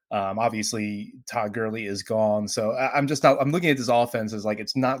Cooks. Obviously, Todd Gurley is gone. So I'm looking at this offense as like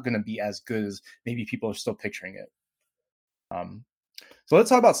it's not going to be as good as maybe people are still picturing it. So let's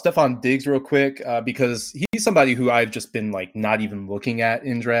talk about Stefon Diggs real quick because he's somebody who I've just been like not even looking at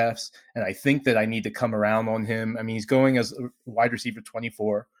in drafts. And I think that I need to come around on him. I mean, he's going as a wide receiver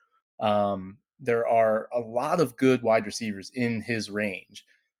 24. There are a lot of good wide receivers in his range.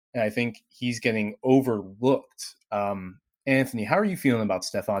 and I think he's getting overlooked. Anthony, how are you feeling about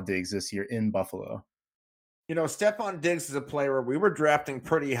Stefon Diggs this year in Buffalo? Stefon Diggs is a player we were drafting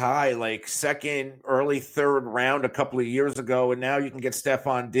pretty high, like second, early third round a couple of years ago. And now you can get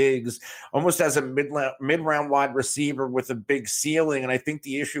Stefon Diggs almost as a mid-round wide receiver with a big ceiling. And I think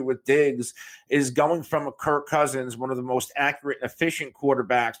the issue with Diggs is going from a Kirk Cousins, one of the most accurate and efficient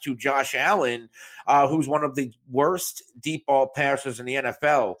quarterbacks, to Josh Allen, who's one of the worst deep ball passers in the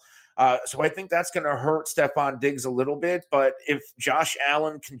NFL. So I think that's going to hurt Stefon Diggs a little bit. But if Josh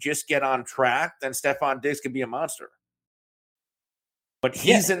Allen can just get on track, then Stefon Diggs can be a monster. But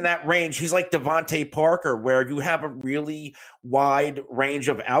he's in that range. He's like Devontae Parker, where you have a really wide range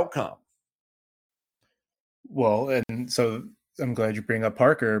of outcome. Well, and so I'm glad you bring up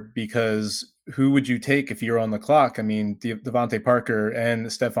Parker, because who would you take if you're on the clock? I mean, Devontae Parker and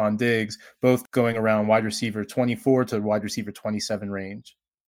Stefon Diggs both going around wide receiver 24 to wide receiver 27 range.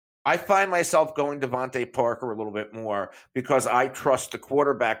 I find myself going Devontae Parker a little bit more because I trust the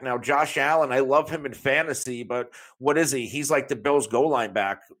quarterback. Now, Josh Allen, I love him in fantasy, but what is he? He's like the Bills' goal line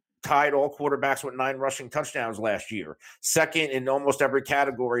back, tied all quarterbacks with 9 rushing touchdowns last year, second in almost every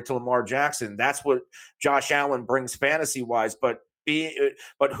category to Lamar Jackson. That's what Josh Allen brings fantasy-wise. But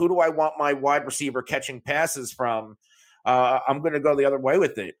who do I want my wide receiver catching passes from? I'm going to go the other way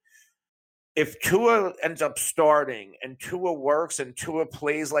with it. If Tua ends up starting and Tua works and Tua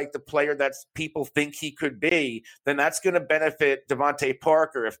plays like the player that people think he could be, then that's going to benefit Devontae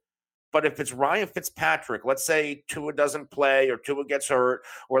Parker. But if it's Ryan Fitzpatrick, let's say Tua doesn't play or Tua gets hurt,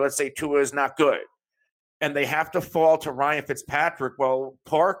 or let's say Tua is not good, and they have to fall to Ryan Fitzpatrick. Well,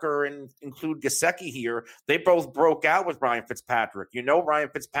 Parker and include Gesicki here, they both broke out with Ryan Fitzpatrick. Ryan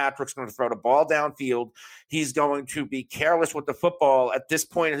Fitzpatrick's going to throw the ball downfield. He's going to be careless with the football. At this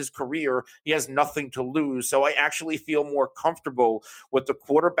point in his career, he has nothing to lose. So I actually feel more comfortable with the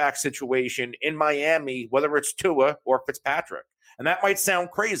quarterback situation in Miami, whether it's Tua or Fitzpatrick. And that might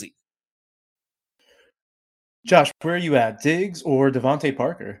sound crazy. Josh, where are you at, Diggs or Devontae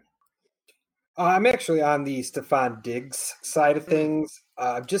Parker? I'm actually on the Stefon Diggs side of things.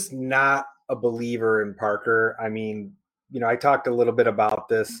 I'm just not a believer in Parker. I mean, I talked a little bit about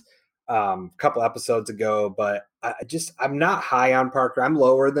this a couple episodes ago, but I'm not high on Parker. I'm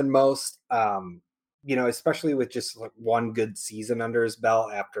lower than most, especially with just like one good season under his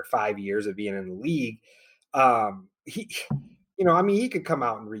belt after 5 years of being in the league. He could come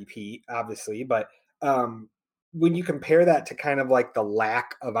out and repeat, obviously, but when you compare that to kind of like the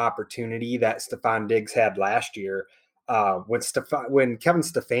lack of opportunity that Stefon Diggs had last year, when Kevin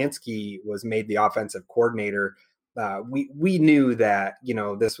Stefanski was made the offensive coordinator, we knew that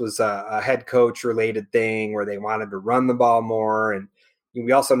this was a head coach related thing where they wanted to run the ball more, and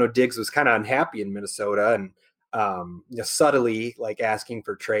we also know Diggs was kind of unhappy in Minnesota and subtly like asking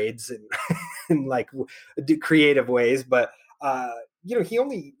for trades and, and like creative ways, but he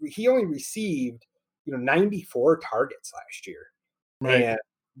only received 94 targets last year. Right.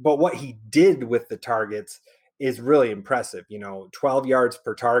 But what he did with the targets is really impressive. 12 yards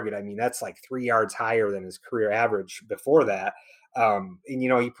per target. I mean, that's like 3 yards higher than his career average before that.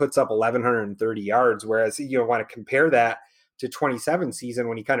 He puts up 1,130 yards, whereas you want to compare that to 27 season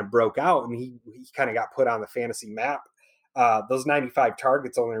when he kind of broke out and he kind of got put on the fantasy map. Those 95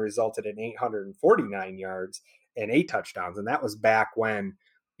 targets only resulted in 849 yards and 8 touchdowns. And that was back when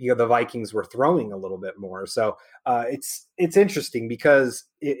the Vikings were throwing a little bit more. So it's interesting because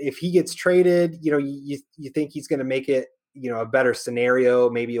if he gets traded, you think he's going to make it, a better scenario,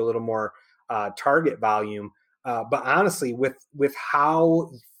 maybe a little more target volume. But honestly, with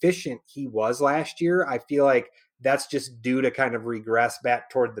how efficient he was last year, I feel like that's just due to kind of regress back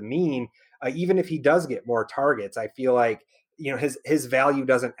toward the mean. Even if he does get more targets, I feel like, his value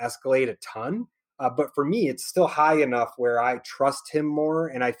doesn't escalate a ton. But for me, it's still high enough where I trust him more,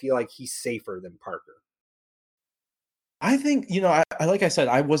 and I feel like he's safer than Parker. I think, like I said,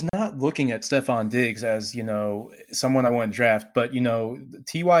 I was not looking at Stefon Diggs as, someone I want to draft, but,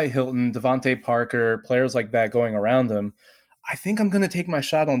 T.Y. Hilton, Devontae Parker, players like that going around him, I think I'm going to take my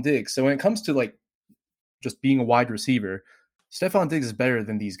shot on Diggs. So when it comes to like just being a wide receiver, Stefon Diggs is better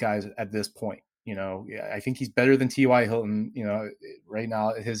than these guys at this point. I think he's better than T.Y. Hilton, right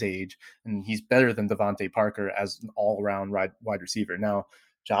now at his age, and he's better than Devontae Parker as an all-around wide receiver. Now,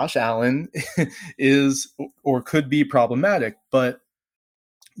 Josh Allen is or could be problematic, but,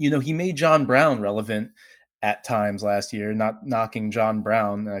 he made John Brown relevant at times last year, not knocking John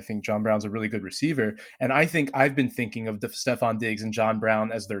Brown. And I think John Brown's a really good receiver. And I think I've been thinking of Stefon Diggs and John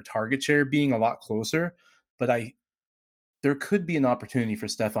Brown as their target share being a lot closer, but there could be an opportunity for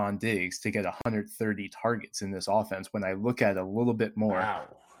Stefon Diggs to get 130 targets in this offense when I look at it a little bit more. Wow.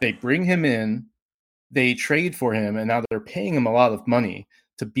 They bring him in, they trade for him, and now they're paying him a lot of money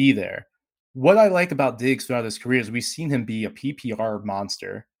to be there. What I like about Diggs throughout his career is we've seen him be a PPR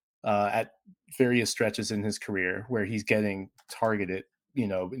monster at various stretches in his career where he's getting targeted,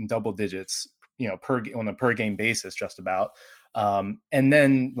 in double digits, on a per game basis, just about. And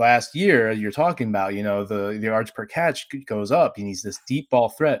then last year, you're talking about, the yards per catch goes up, and he's this deep ball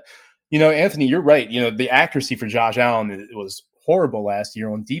threat. Anthony, you're right. The accuracy for Josh Allen was horrible last year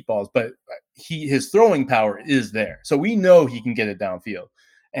on deep balls, but his throwing power is there. So we know he can get it downfield.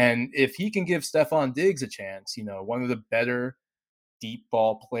 And if he can give Stefon Diggs a chance, one of the better deep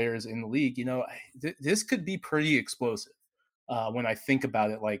ball players in the league, this could be pretty explosive when I think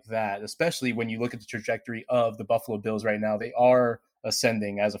about it like that, especially when you look at the trajectory of the Buffalo Bills right now. They are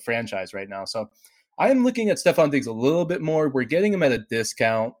ascending as a franchise right now. So I am looking at Stefon Diggs a little bit more. We're getting him at a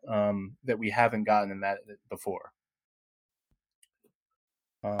discount that we haven't gotten him at before.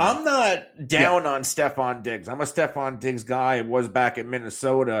 I'm not down on Stefon Diggs. I'm a Stefon Diggs guy. I was back in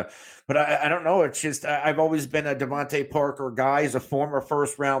Minnesota, but I don't know. It's just I've always been a Devontae Parker guy. He's a former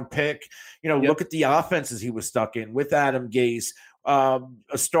first-round pick. Look at the offenses he was stuck in with Adam Gase, a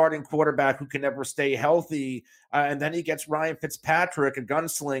starting quarterback who can never stay healthy, and then he gets Ryan Fitzpatrick, a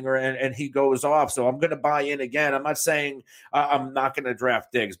gunslinger, and he goes off. So I'm going to buy in again. I'm not saying I'm not going to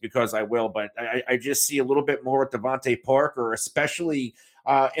draft Diggs, because I will, but I just see a little bit more with Devontae Parker, especially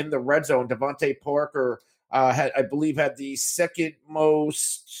in the red zone. Devontae Parker had the second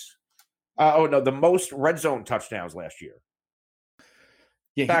most the most red zone touchdowns last year.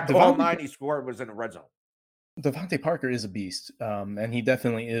 Yeah, in fact, all 9 he scored was in the red zone. Devontae Parker is a beast, and he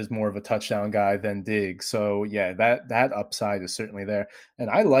definitely is more of a touchdown guy than Diggs. So yeah, that upside is certainly there, and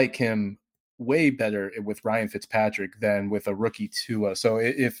I like him way better with Ryan Fitzpatrick than with a rookie Tua. So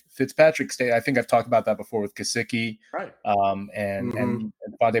if Fitzpatrick stay, I think I've talked about that before with Gesicki, right? And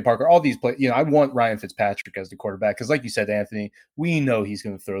Devontae Parker, all these play. I want Ryan Fitzpatrick as the quarterback because, like you said, Anthony, we know he's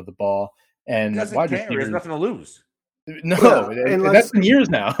going to throw the ball, and doesn't care. He has nothing to lose. No, and that's been years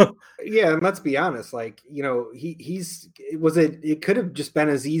now. Yeah, and let's be honest. Like, it could have just been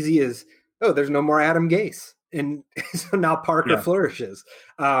as easy as, there's no more Adam Gase, and so now Parker flourishes.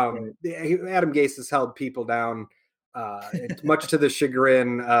 Adam Gase has held people down, much to the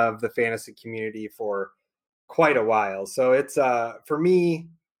chagrin of the fantasy community for quite a while. So it's for me,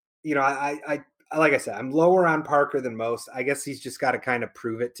 I like I said, I'm lower on Parker than most. I guess he's just got to kind of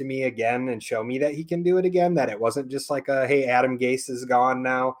prove it to me again and show me that he can do it again, that it wasn't just like hey, Adam Gase is gone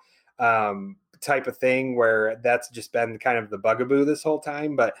now type of thing, where that's just been kind of the bugaboo this whole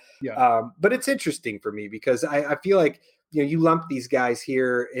time. But it's interesting for me because I feel like, you lump these guys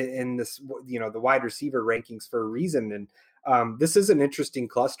here in this, the wide receiver rankings for a reason. And this is an interesting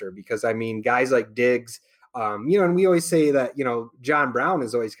cluster because, I mean, guys like Diggs, and we always say that, John Brown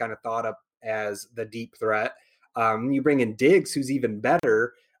is always kind of thought up as the deep threat. You bring in Diggs, who's even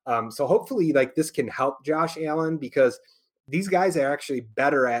better. So hopefully like this can help Josh Allen, because these guys are actually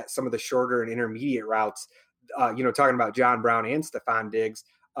better at some of the shorter and intermediate routes, talking about John Brown and Stefon Diggs.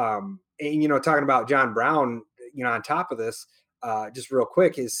 And, talking about John Brown, on top of this, just real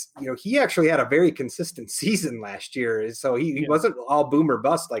quick is, he actually had a very consistent season last year. So he wasn't all boom or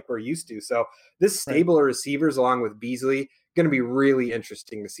bust like we're used to. So this stable of receivers along with Beasley, going to be really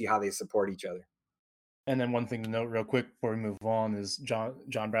interesting to see how they support each other. And then one thing to note real quick before we move on is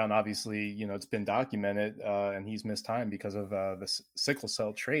John Brown, obviously, it's been documented and he's missed time because of the sickle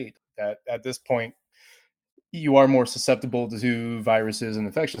cell trait, that at this point you are more susceptible to viruses and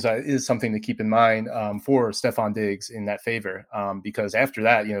infections. That is something to keep in mind for Stefon Diggs in that favor, because after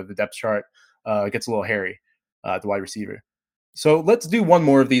that, the depth chart gets a little hairy, the wide receiver. So let's do one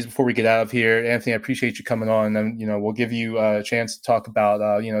more of these before we get out of here. Anthony, I appreciate you coming on, and we'll give you a chance to talk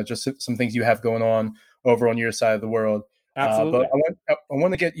about just some things you have going on over on your side of the world. Absolutely. But I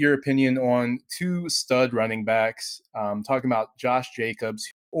want to get your opinion on two stud running backs, talking about Josh Jacobs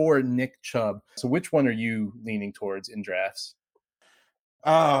or Nick Chubb. So which one are you leaning towards in drafts?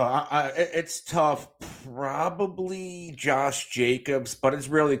 It's tough. Probably Josh Jacobs, but it's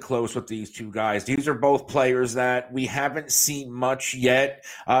really close with these two guys. These are both players that we haven't seen much yet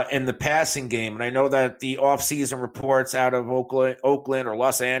in the passing game. And I know that the offseason reports out of Oakland or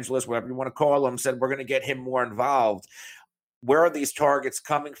Los Angeles, whatever you want to call them, said we're going to get him more involved. Where are these targets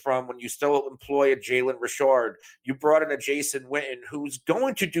coming from when you still employ a Jalen Richard? You brought in a Jason Witten who's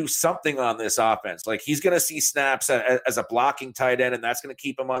going to do something on this offense. Like, he's going to see snaps as a blocking tight end, and that's going to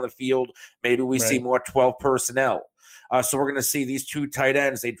keep him on the field. Maybe we see more 12 personnel. So we're going to see these two tight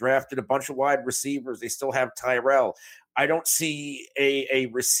ends. They drafted a bunch of wide receivers. They still have Tyrell. I don't see a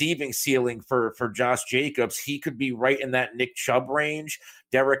receiving ceiling for Josh Jacobs. He could be right in that Nick Chubb range,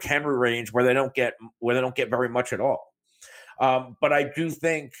 Derrick Henry range, where they don't get very much at all. But I do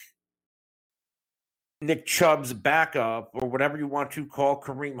think Nick Chubb's backup, or whatever you want to call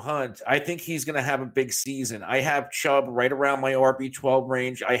Kareem Hunt, I think he's going to have a big season. I have Chubb right around my RB12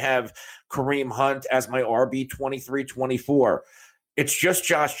 range. I have Kareem Hunt as my RB23, 24. It's just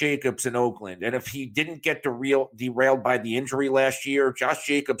Josh Jacobs in Oakland. And if he didn't get derailed by the injury last year, Josh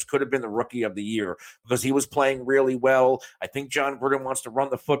Jacobs could have been the rookie of the year because he was playing really well. I think John Gruden wants to run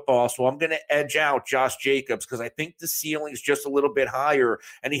the football, so I'm going to edge out Josh Jacobs because I think the ceiling is just a little bit higher,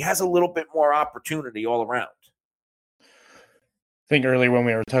 and he has a little bit more opportunity all around. I think earlier when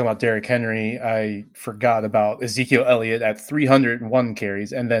we were talking about Derrick Henry, I forgot about Ezekiel Elliott at 301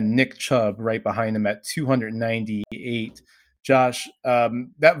 carries, and then Nick Chubb right behind him at 298. Josh,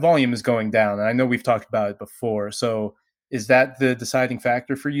 that volume is going down, and I know we've talked about it before. So is that the deciding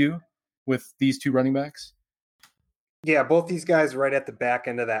factor for you with these two running backs? Yeah, both these guys right at the back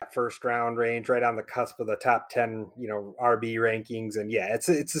end of that first round range, right on the cusp of the top 10, RB rankings. And yeah, it's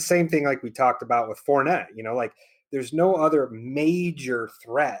the same thing like we talked about with Fournette. Like there's no other major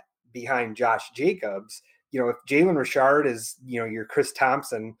threat behind Josh Jacobs. If Jalen Richard is, your Chris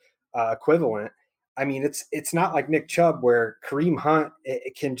Thompson equivalent, I mean, it's not like Nick Chubb where Kareem Hunt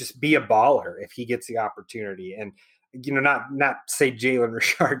it can just be a baller if he gets the opportunity. And, not say Jalen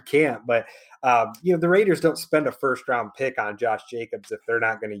Richard can't, but, the Raiders don't spend a first round pick on Josh Jacobs if they're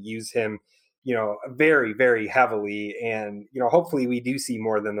not going to use him, very, very heavily. And, hopefully we do see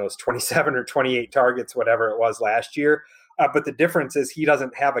more than those 27 or 28 targets, whatever it was last year. But the difference is he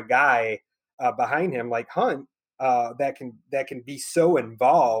doesn't have a guy behind him like Hunt that can be so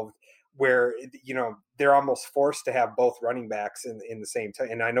involved where they're almost forced to have both running backs in the same time.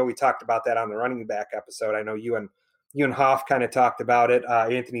 And I know we talked about that on the running back episode. I know you and Hoff kind of talked about it.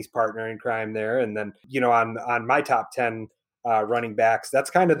 Anthony's partner in crime there, and then on my top 10 running backs, that's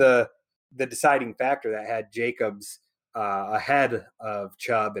kind of the deciding factor that had Jacobs ahead of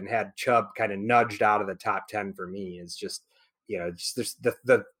Chubb and had Chubb kind of nudged out of the top 10 for me. Is just there's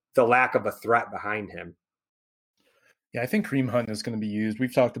the lack of a threat behind him. Yeah, I think Kareem Hunt is going to be used.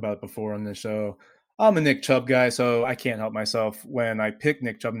 We've talked about it before on the show. I'm a Nick Chubb guy, so I can't help myself when I pick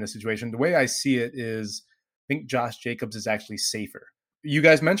Nick Chubb in this situation. The way I see it is I think Josh Jacobs is actually safer. You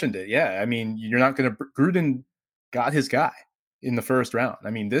guys mentioned it. Yeah, I mean, you're not going to – Gruden got his guy in the first round.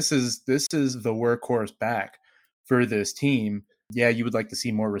 I mean, this is the workhorse back for this team. Yeah, you would like to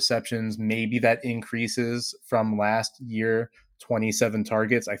see more receptions. Maybe that increases from last year, 27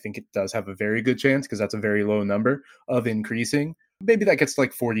 targets. I think it does have a very good chance because that's a very low number of increasing. Maybe that gets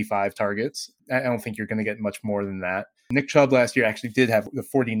like 45 targets. I don't think you're going to get much more than that. Nick Chubb last year actually did have the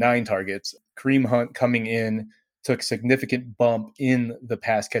 49 targets. Kareem Hunt coming in took a significant bump in the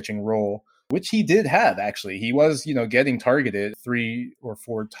pass catching role, which he did have, actually. He was, getting targeted 3 or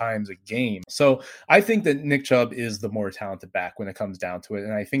 4 times a game. So I think that Nick Chubb is the more talented back when it comes down to it.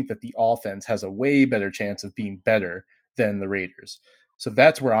 And I think that the offense has a way better chance of being better than the Raiders. So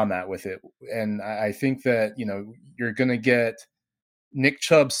that's where I'm at with it. And I think that, you're going to get Nick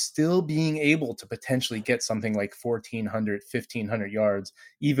Chubb still being able to potentially get something like 1,400, 1,500 yards,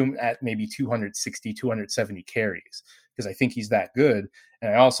 even at maybe 260, 270 carries, because I think he's that good.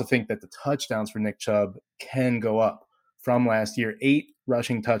 And I also think that the touchdowns for Nick Chubb can go up from last year. 8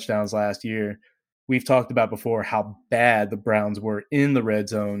 rushing touchdowns last year. We've talked about before how bad the Browns were in the red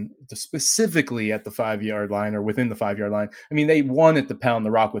zone, specifically at the 5-yard line or within the 5-yard line. I mean, they wanted to pound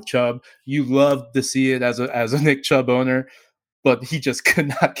the rock with Chubb. You love to see it as a Nick Chubb owner, but he just could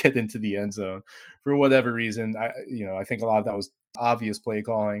not get into the end zone for whatever reason. I think a lot of that was obvious play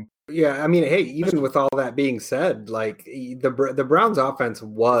calling. Yeah, I mean, hey, even with all that being said, like the Browns offense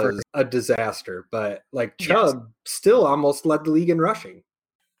was a disaster, but like Chubb still almost led the league in rushing.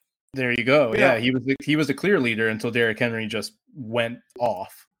 There you go. Yeah, he was a clear leader until Derrick Henry just went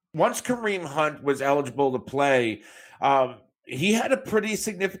off. Once Kareem Hunt was eligible to play, he had a pretty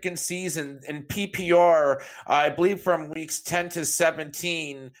significant season in PPR. I believe from weeks 10 to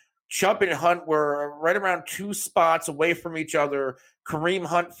 17, Chubb and Hunt were right around 2 spots away from each other. Kareem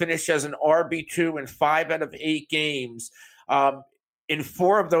Hunt finished as an RB2 in 5 out of 8 games. In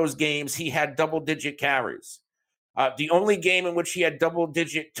 4 of those games, he had double-digit carries. The only game in which he had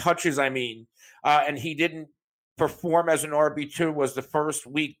double-digit touches, and he didn't perform as an RB2 was the first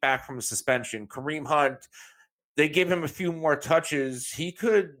week back from suspension. Kareem Hunt, they give him a few more touches, he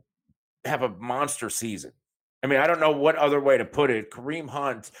could have a monster season. I mean, I don't know what other way to put it. Kareem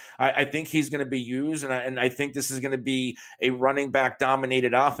Hunt, I think he's going to be used, and I think this is going to be a running back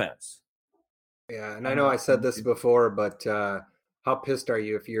dominated offense. Yeah, and I know I said this before, but how pissed are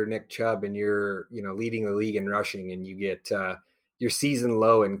you if you're Nick Chubb and you're, leading the league in rushing and you get your season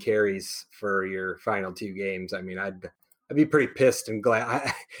low in carries for your final 2 games? I mean, I'd be pretty pissed and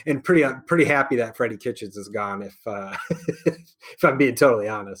glad and pretty happy that Freddie Kitchens is gone. If if I'm being totally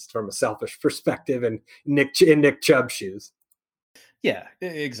honest, from a selfish perspective, and Nick Chubb's shoes. Yeah,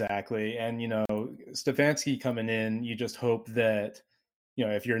 exactly. And Stefanski coming in, you just hope that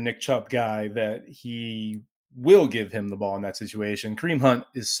if you're a Nick Chubb guy, that he will give him the ball in that situation. Kareem Hunt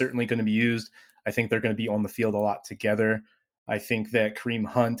is certainly going to be used. I think they're going to be on the field a lot together. I think that Kareem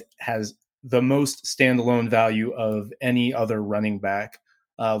Hunt has the most standalone value of any other running back.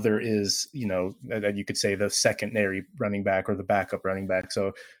 There is, that you could say the secondary running back or the backup running back.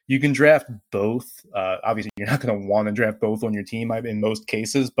 So you can draft both. Obviously, you're not going to want to draft both on your team in most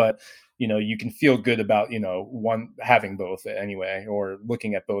cases, but you can feel good about, one having both anyway, or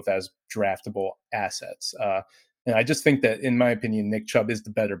looking at both as draftable assets. And I just think that, in my opinion, Nick Chubb is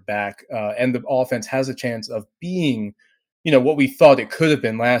the better back, and the offense has a chance of being what we thought it could have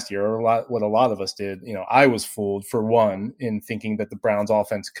been last year, or what a lot of us did. I was fooled, for one, in thinking that the Browns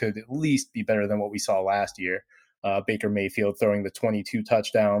offense could at least be better than what we saw last year. Baker Mayfield throwing the 22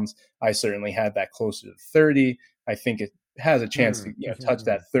 touchdowns. I certainly had that closer to 30. I think it has a chance to touch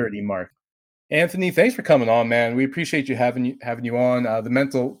that 30 mark. Anthony, thanks for coming on, man. We appreciate you having you on. The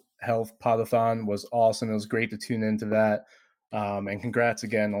mental health podathon was awesome. It was great to tune into that. And congrats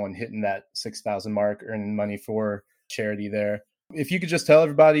again on hitting that 6,000 mark, earning money for charity there. If you could just tell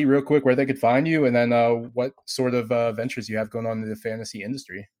everybody real quick where they could find you, and then what sort of ventures you have going on in the fantasy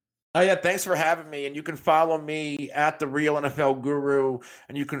industry. Oh, yeah, thanks for having me. And you can follow me at The Real NFL Guru,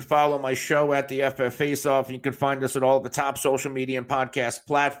 and you can follow my show at the FF Face-Off. You can find us at all the top social media and podcast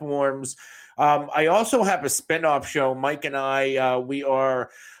platforms. I also have a spinoff show. Mike and I, we are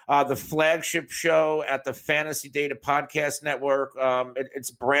the flagship show at the Fantasy Data Podcast Network.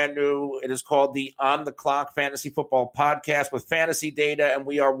 It's brand new. It is called the On the Clock Fantasy Football Podcast with Fantasy Data, and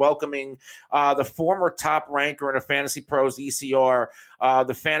we are welcoming the former top ranker in a Fantasy Pros ECR,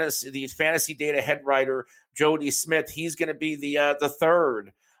 the Fantasy Data head writer, Jody Smith. He's going to be the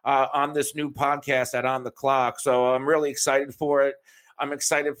third on this new podcast at On the Clock. So I'm really excited for it. I'm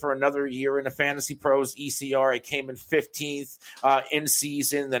excited for another year in the Fantasy Pros ECR. I came in 15th in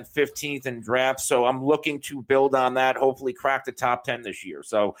season, then 15th in draft. So I'm looking to build on that, hopefully crack the top 10 this year.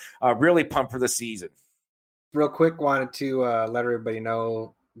 So really pumped for the season. Real quick, wanted to let everybody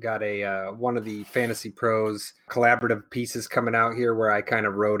know, got one of the Fantasy Pros collaborative pieces coming out here where I kind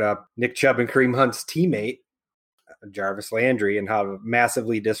of wrote up Nick Chubb and Kareem Hunt's teammate, Jarvis Landry, and how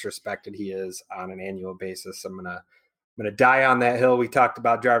massively disrespected he is on an annual basis. I'm going to die on that hill. We talked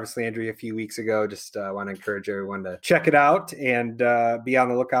about Jarvis Landry a few weeks ago. Just want to encourage everyone to check it out and be on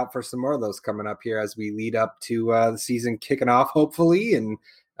the lookout for some more of those coming up here as we lead up to the season kicking off, hopefully, and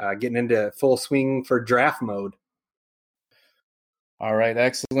getting into full swing for draft mode. All right,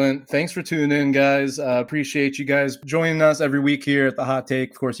 excellent. Thanks for tuning in, guys. Appreciate you guys joining us every week here at The Hot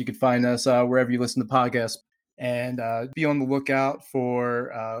Take. Of course, you can find us wherever you listen to podcasts. And be on the lookout for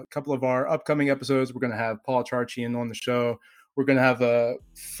a couple of our upcoming episodes. We're going to have Paul Charchian on the show. We're going to have a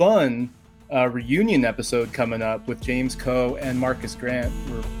fun reunion episode coming up with James Coe and Marcus Grant.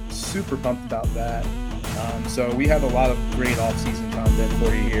 We're super pumped about that. So we have a lot of great off-season content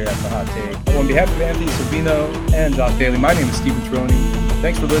for you here at The Hot Take. On behalf of Anthony Cervino and Josh Daly, my name is Stephen Troney.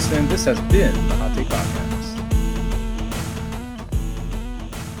 Thanks for listening. This has been The Hot Take Podcast.